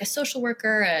requested like a social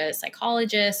worker, a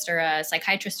psychologist, or a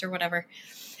psychiatrist or whatever.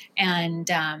 And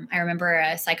I remember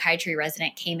a psychiatry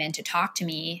resident came in to talk to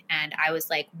me, and I was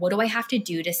like, what do I have to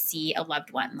do to see a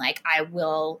loved one? Like, I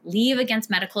will leave against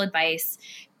medical advice.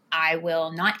 I will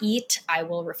not eat. I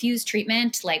will refuse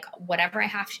treatment, like whatever I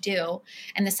have to do.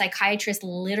 And the psychiatrist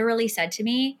literally said to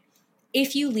me,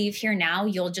 if you leave here now,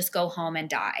 you'll just go home and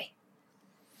die.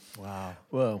 Wow.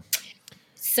 Whoa.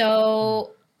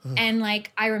 So, and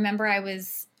like, I remember I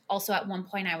was also at one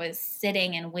point I was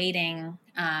sitting and waiting,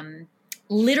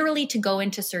 literally to go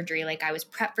into surgery. Like I was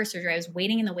prepped for surgery. I was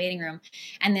waiting in the waiting room,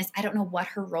 and this, I don't know what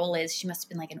her role is. She must've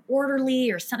been like an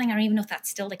orderly or something. I don't even know if that's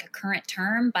still like a current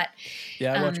term, but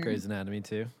yeah, I watch Grey's Anatomy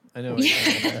too. I know.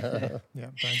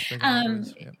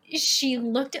 She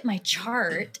looked at my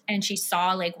chart and she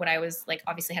saw like what I was like,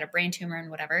 obviously had a brain tumor and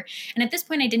whatever. And at this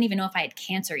point I didn't even know if I had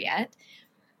cancer yet.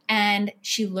 And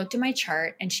she looked at my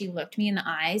chart and she looked me in the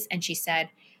eyes and she said,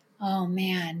 oh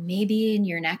man, maybe in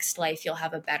your next life, you'll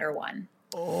have a better one.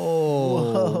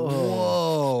 Whoa.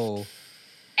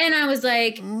 And I was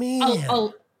like, man.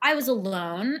 I was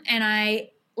alone, and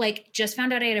I like just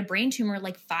found out I had a brain tumor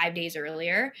like 5 days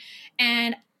earlier.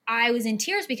 And I was in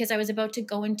tears because I was about to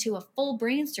go into a full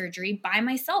brain surgery by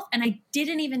myself, and I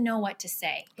didn't even know what to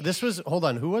say. Hold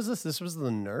on, who was this? This was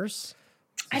the nurse?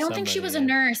 I don't think she was a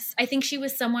nurse. I think she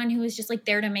was someone who was just like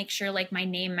there to make sure like my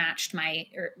name matched my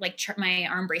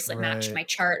arm bracelet matched my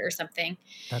chart or something.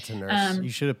 That's a nurse. You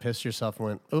should have pissed yourself and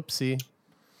went, oopsie.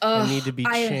 I need to be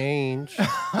changed.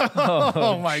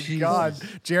 Oh my God.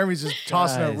 Jeremy's just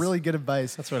tossing out really good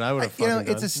advice. That's what I would have fucking done.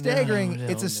 It's a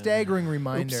staggering, staggering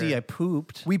reminder. Oopsie, I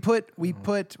pooped.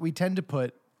 We tend to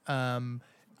put,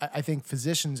 I think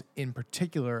physicians in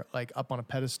particular, like up on a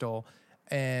pedestal.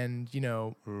 And,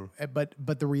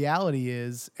 but the reality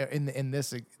is in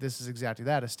this is exactly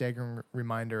that, a staggering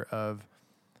reminder of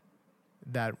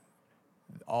that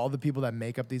all the people that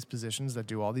make up these positions, that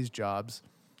do all these jobs,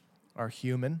 are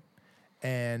human,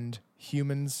 and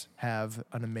humans have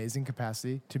an amazing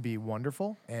capacity to be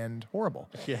wonderful and horrible.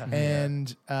 Yeah.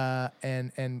 And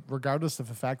regardless of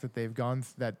the fact that they've gone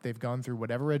through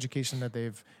whatever education that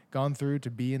they've gone through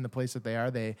to be in the place that they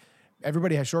are,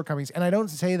 everybody has shortcomings. And I don't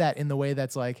say that in the way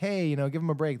that's like, hey, give them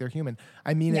a break, they're human.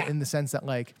 I mean it in the sense that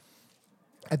like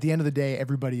at the end of the day,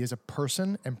 everybody is a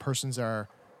person, and persons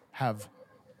have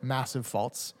massive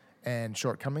faults and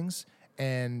shortcomings,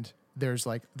 and there's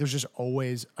just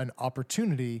always an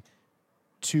opportunity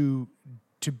to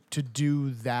do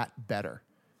that better.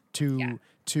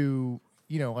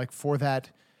 Like for that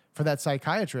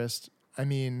psychiatrist, I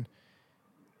mean,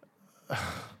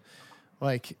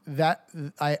 Like that,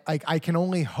 I can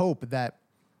only hope that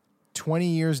 20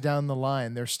 years down the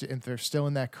line, if they're still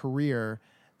in that career,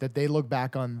 that they look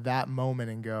back on that moment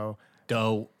and go,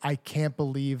 I can't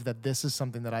believe that this is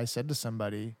something that I said to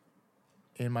somebody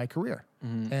in my career.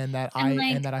 And that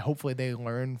I hopefully they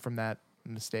learn from that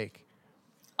mistake.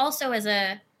 Also, as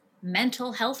a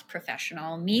mental health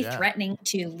professional, me threatening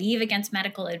to leave against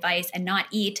medical advice and not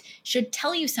eat should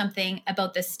tell you something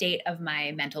about the state of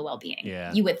my mental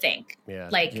well-being. You would think.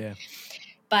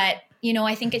 But, you know,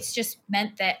 I think it's just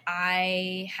meant that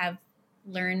I've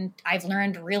learned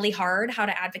really hard how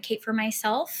to advocate for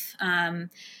myself.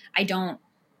 I don't,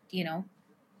 you know,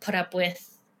 put up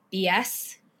with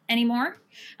BS anymore,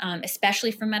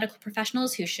 especially from medical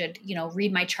professionals who should, you know,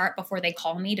 read my chart before they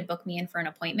call me to book me in for an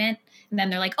appointment. And then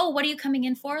they're like, oh, what are you coming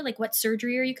in for? Like, what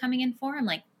surgery are you coming in for? I'm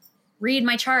like, read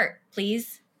my chart,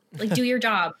 please. Like, do your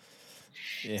job.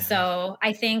 So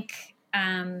I think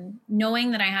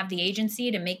knowing that I have the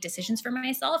agency to make decisions for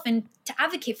myself and to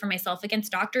advocate for myself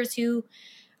against doctors who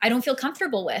I don't feel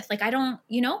comfortable with. Like, I don't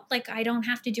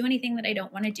have to do anything that I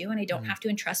don't want to do. And I don't have to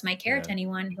entrust my care to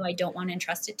anyone who I don't want to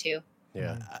entrust it to.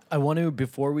 I want to,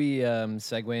 before we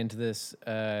segue into this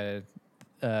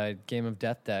game of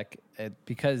Death Deck,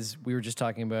 because we were just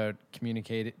talking about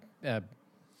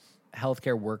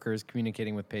healthcare workers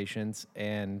communicating with patients,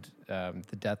 and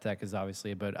the Death Deck is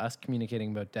obviously about us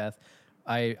communicating about death.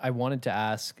 I wanted to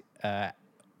ask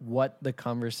what the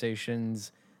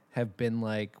conversations have been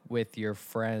like with your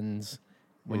friends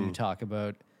when you talk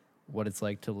about what it's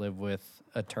like to live with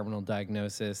a terminal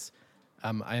diagnosis.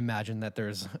 I imagine that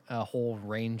there's a whole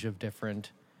range of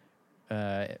different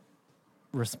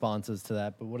responses to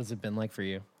that, but what has it been like for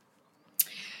you?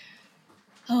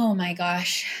 Oh my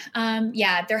gosh.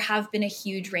 There have been a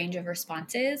huge range of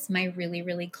responses. My really,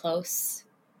 really close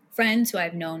friends who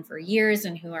I've known for years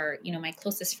and who are, you know, my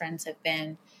closest friends have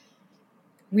been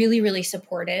really, really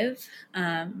supportive,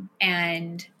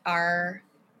 and are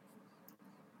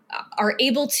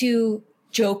able to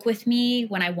joke with me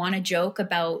when I want to joke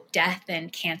about death and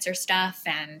cancer stuff.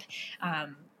 And,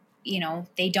 you know,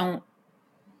 they don't,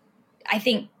 I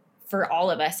think for all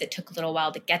of us, it took a little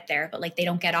while to get there, but like, they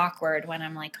don't get awkward when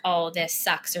I'm like, oh, this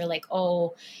sucks. Or like,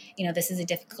 oh, you know, this is a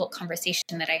difficult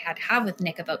conversation that I had to have with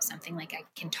Nick about something. Like, I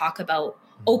can talk about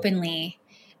openly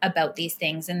about these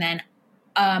things. And then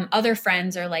other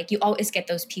friends are like, you always get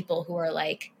those people who are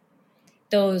like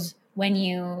those,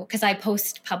 because I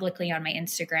post publicly on my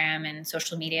Instagram and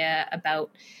social media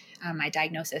about my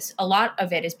diagnosis. A lot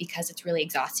of it is because it's really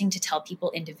exhausting to tell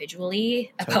people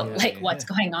individually about what's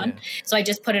going on. So I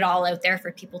just put it all out there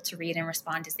for people to read and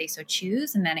respond as they so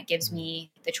choose. And then it gives me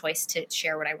the choice to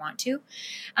share what I want to.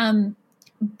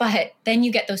 But then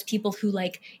you get those people who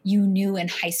like you knew in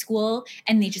high school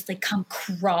and they just like come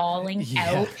crawling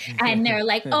out and they're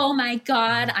like, oh my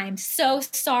God, I'm so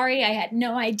sorry. I had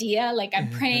no idea. Like, I'm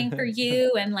praying for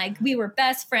you. And like, we were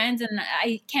best friends and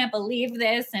I can't believe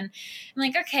this. And I'm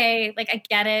like, okay, like, I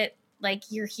get it. Like,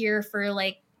 you're here for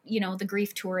like, you know, the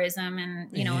grief tourism and,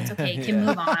 you know, it's okay. You can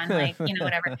move on. Like, you know,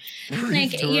 whatever.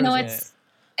 Like, you know,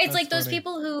 it's like those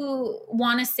people who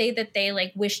want to say that they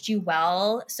like wished you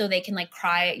well so they can like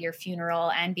cry at your funeral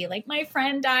and be like, my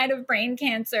friend died of brain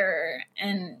cancer.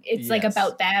 And it's like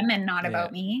about them and not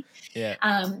about me.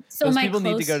 So those people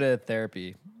need to go to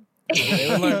therapy.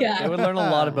 They would learn a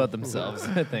lot about themselves,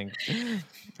 I think.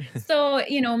 So,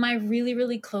 you know, my really,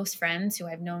 really close friends who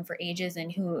I've known for ages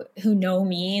and who know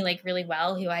me like really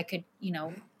well, who I could, you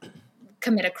know,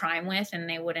 commit a crime with and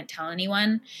they wouldn't tell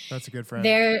anyone. That's a good friend.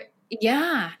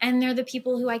 And they're the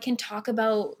people who I can talk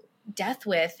about death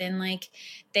with, and like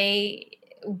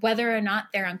whether or not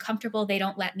they're uncomfortable, they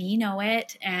don't let me know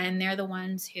it. And they're the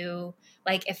ones who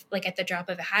like, if like at the drop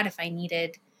of a hat, if I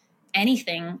needed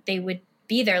anything, they would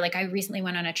be there. Like, I recently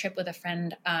went on a trip with a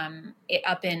friend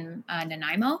up in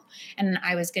Nanaimo, and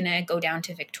I was going to go down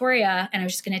to Victoria and I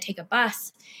was just going to take a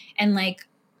bus. And like,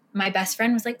 my best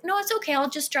friend was like, no, it's okay. I'll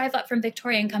just drive up from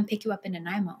Victoria and come pick you up in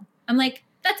Nanaimo. I'm like,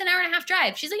 that's an hour and a half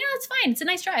drive. She's like, no, it's fine. It's a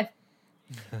nice drive.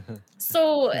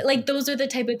 So like, those are the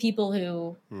type of people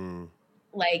who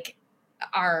like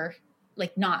are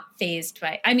like not phased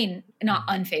by, I mean, not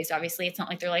unfazed, obviously. It's not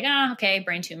like they're like, okay,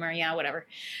 brain tumor. Yeah, whatever.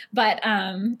 But,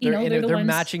 you know, they're the ones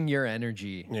matching your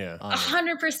energy.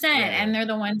 100%. And they're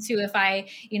the ones who, if I,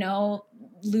 you know,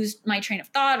 lose my train of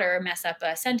thought or mess up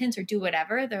a sentence or do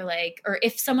whatever, they're like, or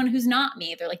if someone who's not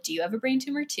me, they're like, do you have a brain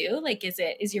tumor too? Like,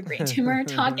 is your brain tumor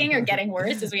talking or getting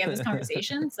worse as we have this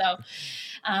conversation? So,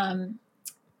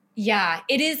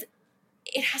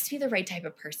 it has to be the right type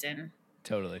of person.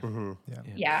 Totally.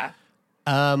 Yeah.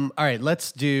 All right,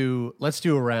 let's do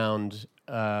a round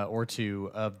or two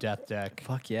of Death Deck.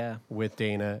 Fuck yeah. With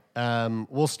Dana.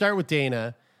 We'll start with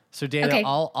Dana. So Dana, Okay.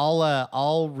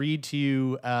 I'll read to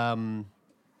you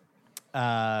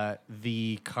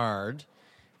the card,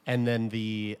 and then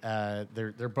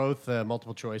they're both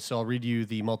multiple choice. So I'll read you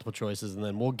the multiple choices, and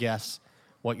then we'll guess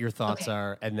what your thoughts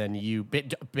are, and then you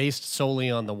based solely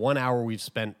on the 1 hour we've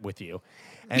spent with you,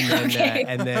 and then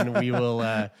and then we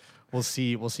will we'll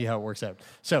see how it works out.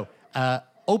 So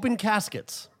open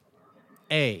caskets.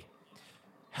 A,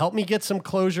 help me get some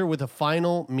closure with a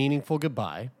final meaningful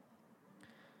goodbye.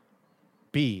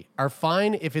 B, are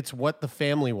fine if it's what the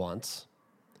family wants.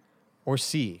 Or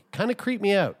C, kind of creep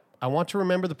me out. I want to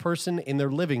remember the person in their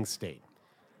living state.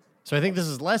 So I think this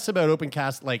is less about open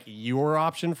casket, like your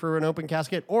option for an open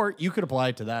casket, or you could apply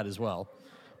it to that as well.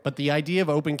 But the idea of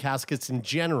open caskets in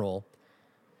general,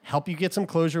 help you get some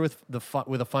closure with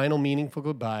a final meaningful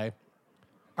goodbye,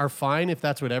 are fine if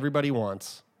that's what everybody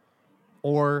wants,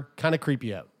 or kind of creep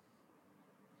you out.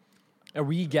 Are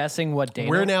we guessing what Dana?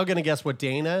 We're now going to guess what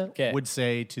Dana would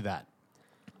say to that.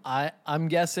 I'm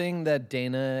guessing that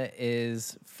Dana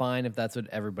is fine if that's what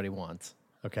everybody wants.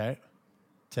 Okay.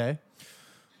 Tay?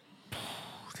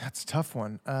 That's a tough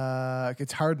one.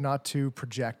 It's hard not to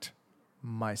project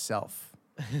myself.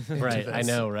 Right. I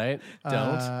know, right?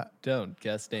 Don't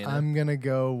guess Dana. I'm gonna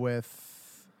go with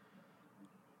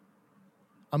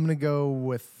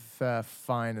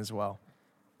fine as well.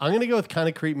 I'm going to go with kind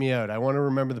of creep me out. I want to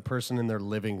remember the person in their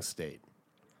living state.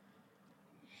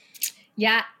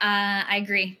 Yeah, I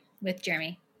agree with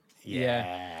Jeremy.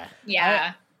 Yeah.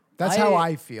 Yeah. That's how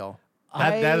I feel.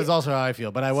 That is also how I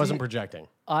feel, but I wasn't projecting.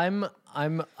 I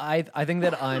think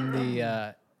that I'm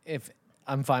the if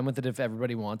I'm fine with it if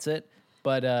everybody wants it,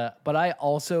 but I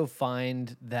also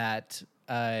find that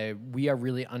we are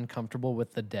really uncomfortable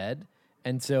with the dead,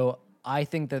 and so I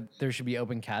think that there should be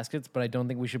open caskets, but I don't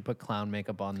think we should put clown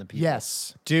makeup on the people.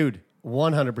 Yes, dude,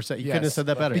 100%. You couldn't have said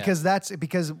that better. Because that's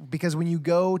because when you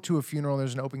go to a funeral,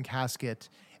 there's an open casket,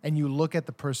 and you look at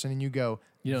the person and you go,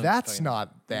 "That's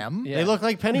not them." Yeah. They look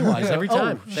like Pennywise every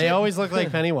time. They always look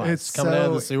like Pennywise coming out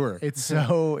of the sewer. It's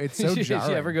so Did jarring.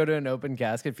 you ever go to an open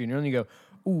casket funeral and you go,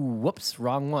 "Ooh, whoops,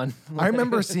 wrong one"? I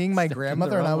remember seeing my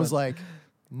grandmother, and I was like,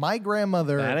 "My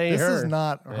grandmother, That ain't this her. is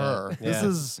not her. Yeah.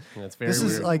 This That's very is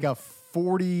weird. like a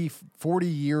 40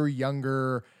 year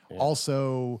younger,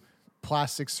 also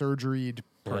plastic surgeryed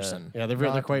person." Yeah, they're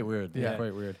Not- quite weird. Yeah. They're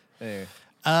quite weird. Anyway.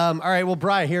 All right, well,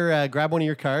 Bri, here, grab one of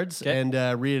your cards and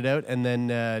read it out, and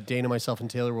then Dana, myself, and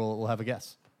Taylor will have a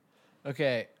guess.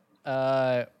 Okay.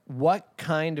 What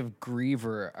kind of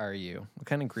griever are you? What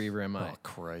kind of griever am I? Oh,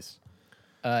 Christ.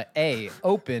 A,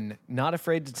 open, not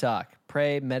afraid to talk.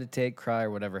 Pray, meditate, cry, or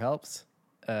whatever helps.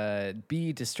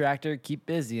 B, distractor, keep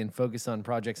busy and focus on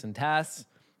projects and tasks.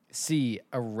 C,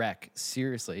 a wreck.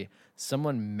 Seriously,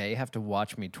 someone may have to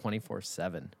watch me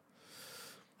 24/7.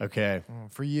 Okay.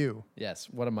 For you, Yes,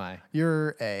 what am I?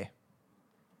 you're A.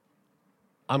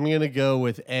 I'm going to go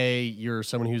with A. You're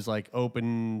someone who's like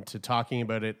open to talking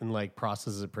about it and like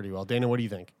processes it pretty well. Dana, what do you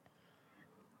think?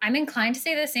 I'm inclined to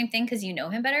say the same thing because you know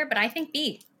him better, but I think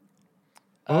B.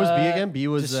 What was B again? B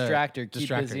was distractor, keep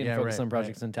distractor. busy and Yeah, focus right, on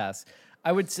projects and tasks.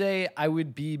 I would say I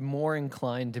would be more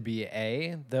inclined to be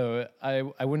A, though I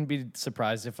wouldn't be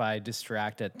surprised if I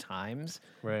distract at times.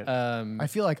 Right. I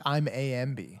feel like I'm A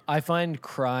and B. I find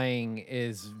crying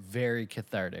is very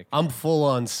cathartic. I'm full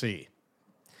on C.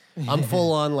 I'm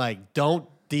full on like don't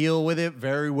deal with it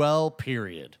very well,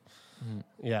 period.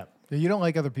 Yeah. You don't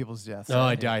like other people's deaths. No,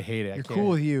 right? I hate it. I You're can't. cool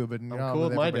with you, but I'm not cool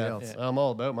with my death. everybody else. I'm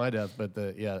all about my death, but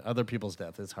other people's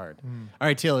death is hard. All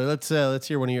right, Taylor, let's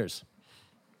hear one of yours.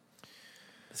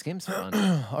 This game's fun.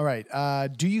 All right.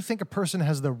 Do you think a person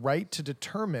has the right to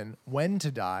determine when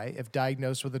to die if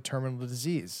diagnosed with a terminal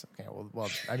disease? Okay. Well,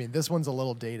 I mean, this one's a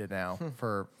little dated now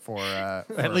for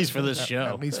At least for this show.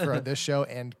 At least for this show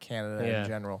and Canada Yeah. in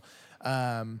general,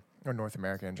 or North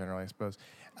America in general, I suppose.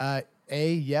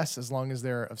 A, yes, as long as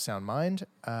they're of sound mind.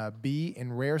 B,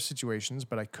 in rare situations,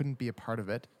 but I couldn't be a part of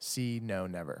it. C, no,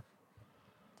 never.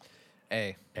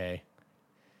 A. A.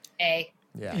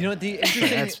 Yeah. You know what the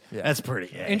interesting That's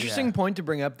pretty. interesting point to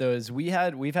bring up though is we've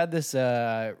had this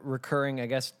recurring, I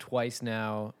guess twice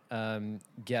now,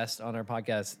 guest on our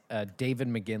podcast, David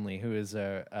McGinley, who is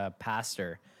a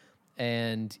pastor,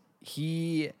 and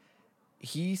he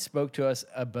spoke to us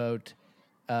about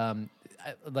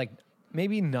like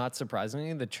maybe not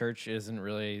surprisingly the church isn't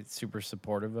really super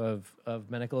supportive of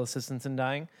medical assistance in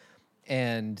dying,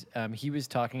 and he was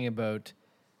talking about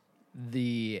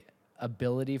the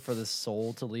ability for the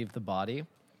soul to leave the body,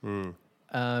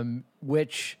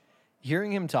 which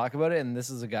hearing him talk about it, and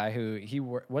this is a guy who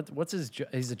what's his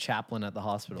he's a chaplain at the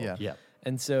hospital. Yeah. Yeah.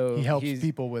 And so he helps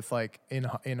people with like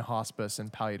in hospice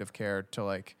and palliative care to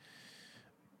like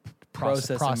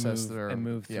process and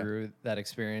move through that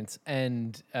experience.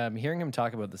 And hearing him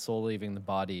talk about the soul leaving the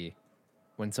body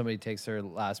when somebody takes their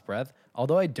last breath,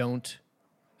 although I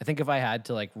think if I had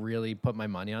to like really put my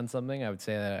money on something, I would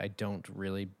say that I don't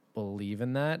really believe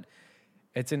in that.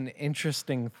 It's an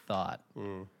interesting thought.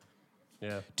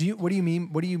 Yeah. What do you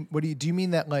mean? Do you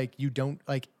mean that like you don't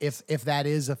like if that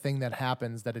is a thing that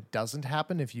happens that it doesn't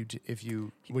happen if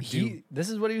you would do? This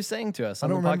is what he was saying to us on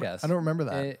the podcast. I don't remember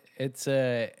that.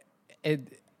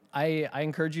 I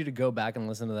encourage you to go back and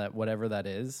listen to that, whatever that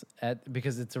is,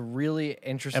 because it's a really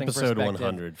interesting episode perspective.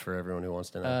 100 for everyone who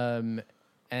wants to know.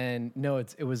 And no,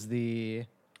 it was the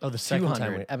the second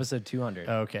time episode 200.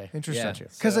 Oh, okay, interesting.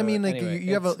 Because I mean, like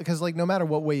you have because like no matter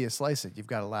what way you slice it, you've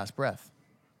got a last breath.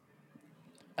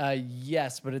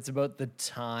 Yes, but it's about the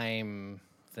time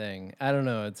thing. I don't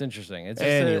know. It's interesting. It's just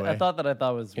anyway. a thought that I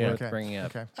thought was worth bringing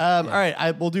up. Okay. All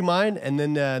right, we'll do mine, and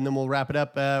then we'll wrap it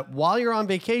up. While you're on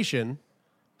vacation,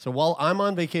 so while I'm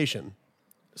on vacation,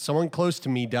 someone close to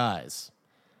me dies.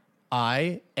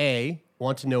 I, A,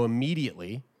 want to know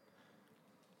immediately.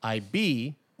 I,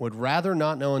 B, would rather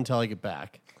not know until I get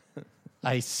back.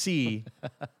 I, C,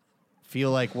 feel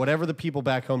like whatever the people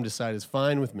back home decide is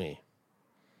fine with me.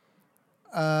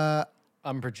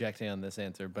 I'm projecting on this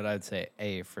answer, but I'd say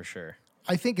A for sure.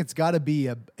 I think it's got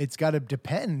to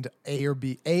depend A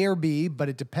or B, but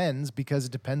it depends because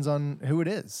it depends on who it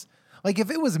is. Like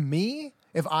if it was me,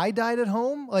 if I died at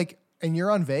home, like, and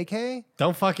you're on vacay,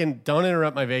 don't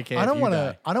interrupt my vacay. I don't want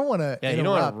to. Yeah, you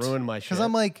don't want to ruin my shit. Because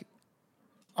I'm like,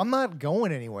 I'm not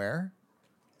going anywhere.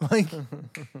 Like,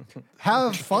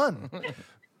 have fun.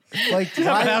 Like,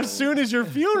 how soon is your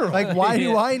funeral? Like, why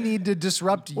do I need to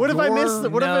disrupt? What if I miss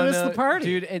the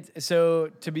party, dude?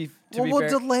 We'll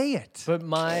delay it. But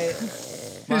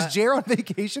is Jer on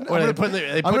vacation?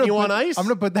 They put you on ice? I'm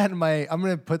gonna put that in my. I'm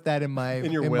gonna put that in my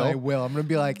in your will. My will. I'm gonna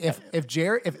be like,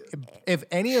 if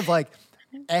any of like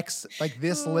X like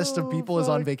this list of people is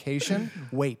on vacation,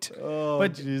 wait.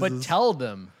 But tell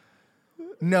them.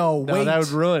 No, wait. That would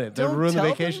ruin it. That would ruin the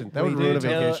vacation. That would ruin a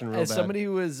vacation real bad. As somebody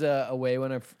who was away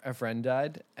when a friend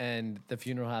died, and the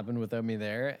funeral happened without me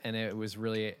there, and it was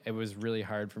really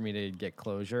hard for me to get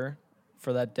closure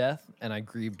for that death, and I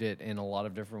grieved it in a lot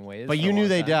of different ways. But you knew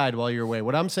they died while you were away.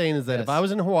 What I'm saying is that if I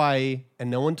was in Hawaii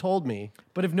and no one told me,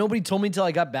 but if nobody told me until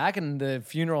I got back and the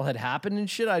funeral had happened and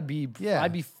shit, I'd be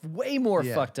way more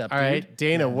fucked up. All right,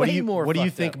 Dana, what do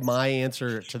you think up. my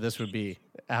answer to this would be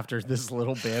after this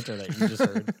little banter that you just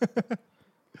heard?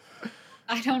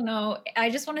 I don't know.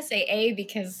 I just want to say A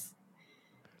because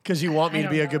you want me to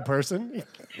be a good person.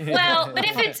 Well, but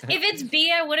if it's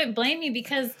B, I wouldn't blame you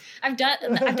because I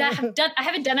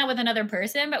haven't done that with another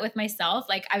person, but with myself,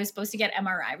 like I was supposed to get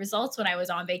MRI results when I was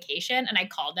on vacation, and I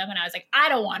called them and I was like, I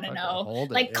don't want to know.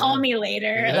 Call me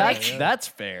later. That's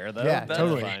fair though. Yeah, that's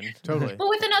totally, fine. totally. But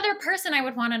with another person, I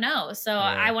would want to know. So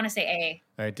I want to say A.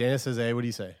 All right, Dana says A. What do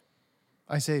you say?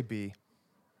 I say B.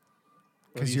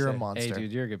 Because you're a monster. Hey,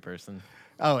 dude, you're a good person.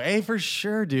 Oh, A for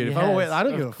sure, dude. Yes, if I'm away, I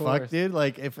don't give a course. fuck, dude.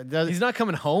 Like if it does, He's not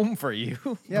coming home for you.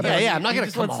 Yeah. I'm not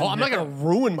gonna come home. I'm not gonna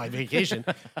ruin my vacation.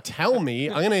 Tell me,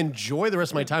 I'm gonna enjoy the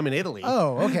rest of my time in Italy.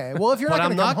 Oh, okay. Well, if you're but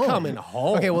not, I'm not come home, coming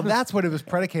home. Okay, well, that's what it was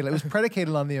predicated. It was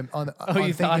predicated on you on thought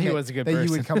he thinking was a good that person.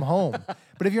 you would come home.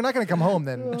 But if you're not going to come home,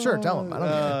 then sure, tell him. I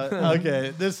don't care.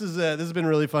 Okay, this has been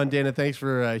really fun, Dana. Thanks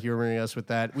for humoring us with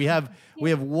that. We have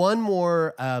one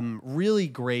more really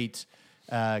great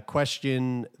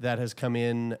question that has come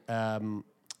in from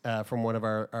one of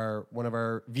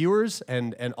our viewers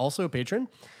and also a patron.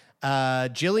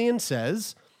 Jillian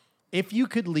says, if you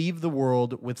could leave the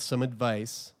world with some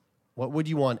advice, what would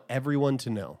you want everyone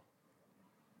to know?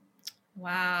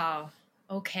 Wow.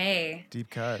 Okay.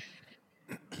 Deep cut.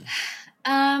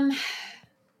 I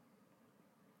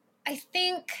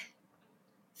think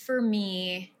for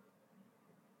me,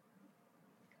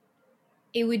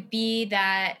 it would be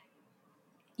that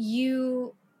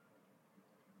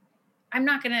I'm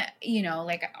not going to,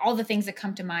 like all the things that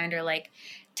come to mind are like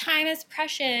time is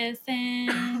precious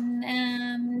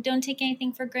and don't take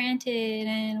anything for granted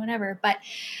and whatever. But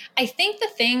I think the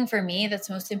thing for me that's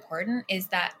most important is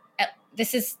that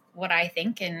this is what I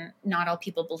think, and not all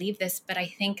people believe this, but I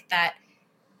think that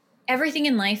everything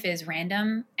in life is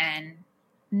random and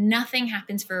nothing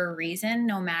happens for a reason,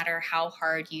 no matter how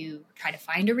hard you try to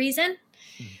find a reason.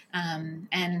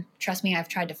 And trust me, I've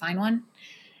tried to find one,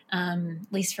 at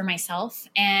least for myself.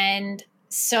 And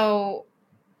so,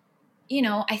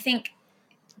 I think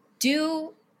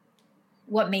do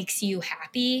what makes you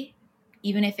happy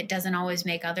even if it doesn't always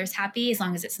make others happy, as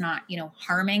long as it's not,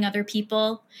 harming other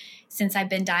people. Since I've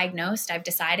been diagnosed, I've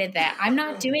decided that I'm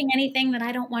not doing anything that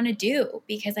I don't want to do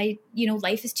because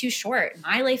life is too short.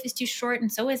 My life is too short, and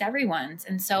so is everyone's.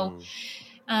 And so,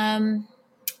 I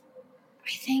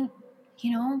think,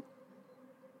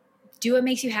 do what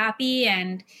makes you happy,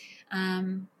 and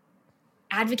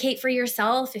advocate for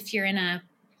yourself if you're in a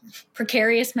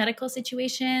precarious medical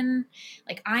situation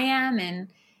like I am, and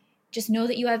just know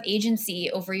that you have agency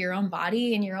over your own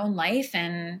body and your own life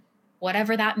and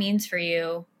whatever that means for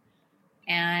you.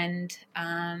 And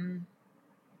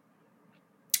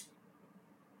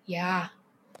yeah,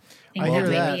 I hear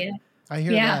that. I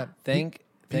hear that. Thank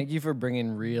you for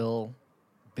bringing real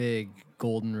big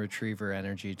golden retriever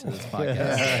energy to this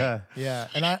podcast. Yeah.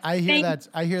 And I hear that.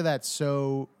 I hear that.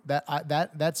 So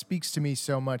that speaks to me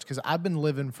so much, because I've been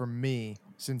living for me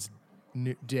since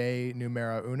day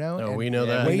numero uno. No, we know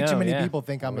that. Way too many people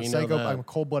think I'm I'm a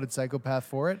cold-blooded psychopath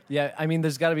for it. Yeah, I mean,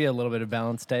 there's got to be a little bit of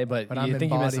balance today, but you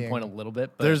think you missed the point a little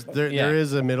bit. But there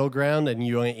is a middle ground, and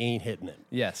you ain't hitting it.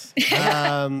 Yes.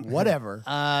 Whatever.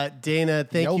 Dana,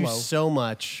 thank you so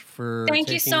much for. Thank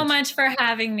you so much for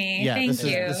having me. Yeah, thank you.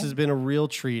 This has been a real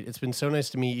treat. It's been so nice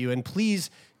to meet you, and please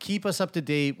keep us up to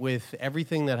date with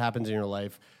everything that happens in your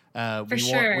life.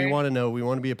 We want to know. We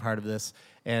want to be a part of this.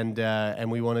 And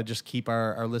we want to just keep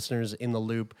our listeners in the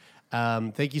loop.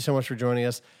 Thank you so much for joining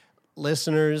us.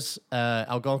 Listeners,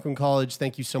 Algonquin College,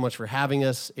 thank you so much for having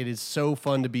us. It is so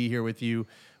fun to be here with you.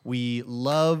 We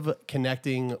love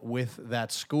connecting with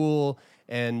that school,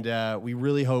 and we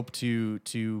really hope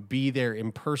to be there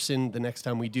in person the next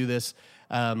time we do this.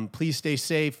 Please stay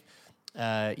safe.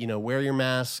 Wear your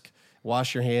mask.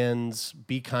 Wash your hands,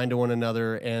 be kind to one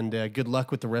another, and good luck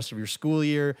with the rest of your school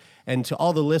year. And to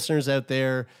all the listeners out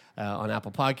there on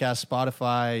Apple Podcasts,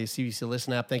 Spotify, CBC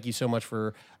Listen app, thank you so much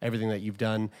for everything that you've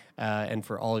done and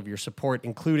for all of your support,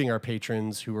 including our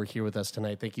patrons who are here with us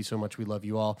tonight. Thank you so much. We love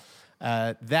you all.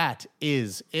 That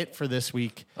is it for this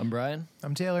week. I'm Brian.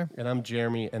 I'm Taylor. And I'm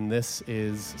Jeremy, and this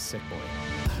is Sick Boy.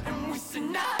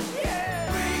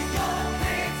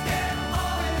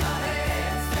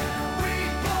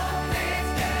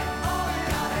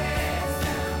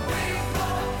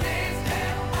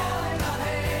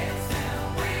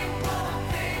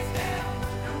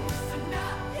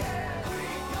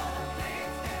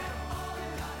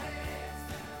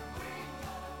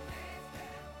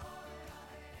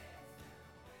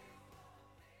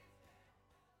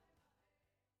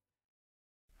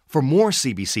 For more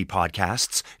CBC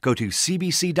podcasts, go to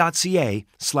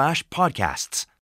cbc.ca/podcasts.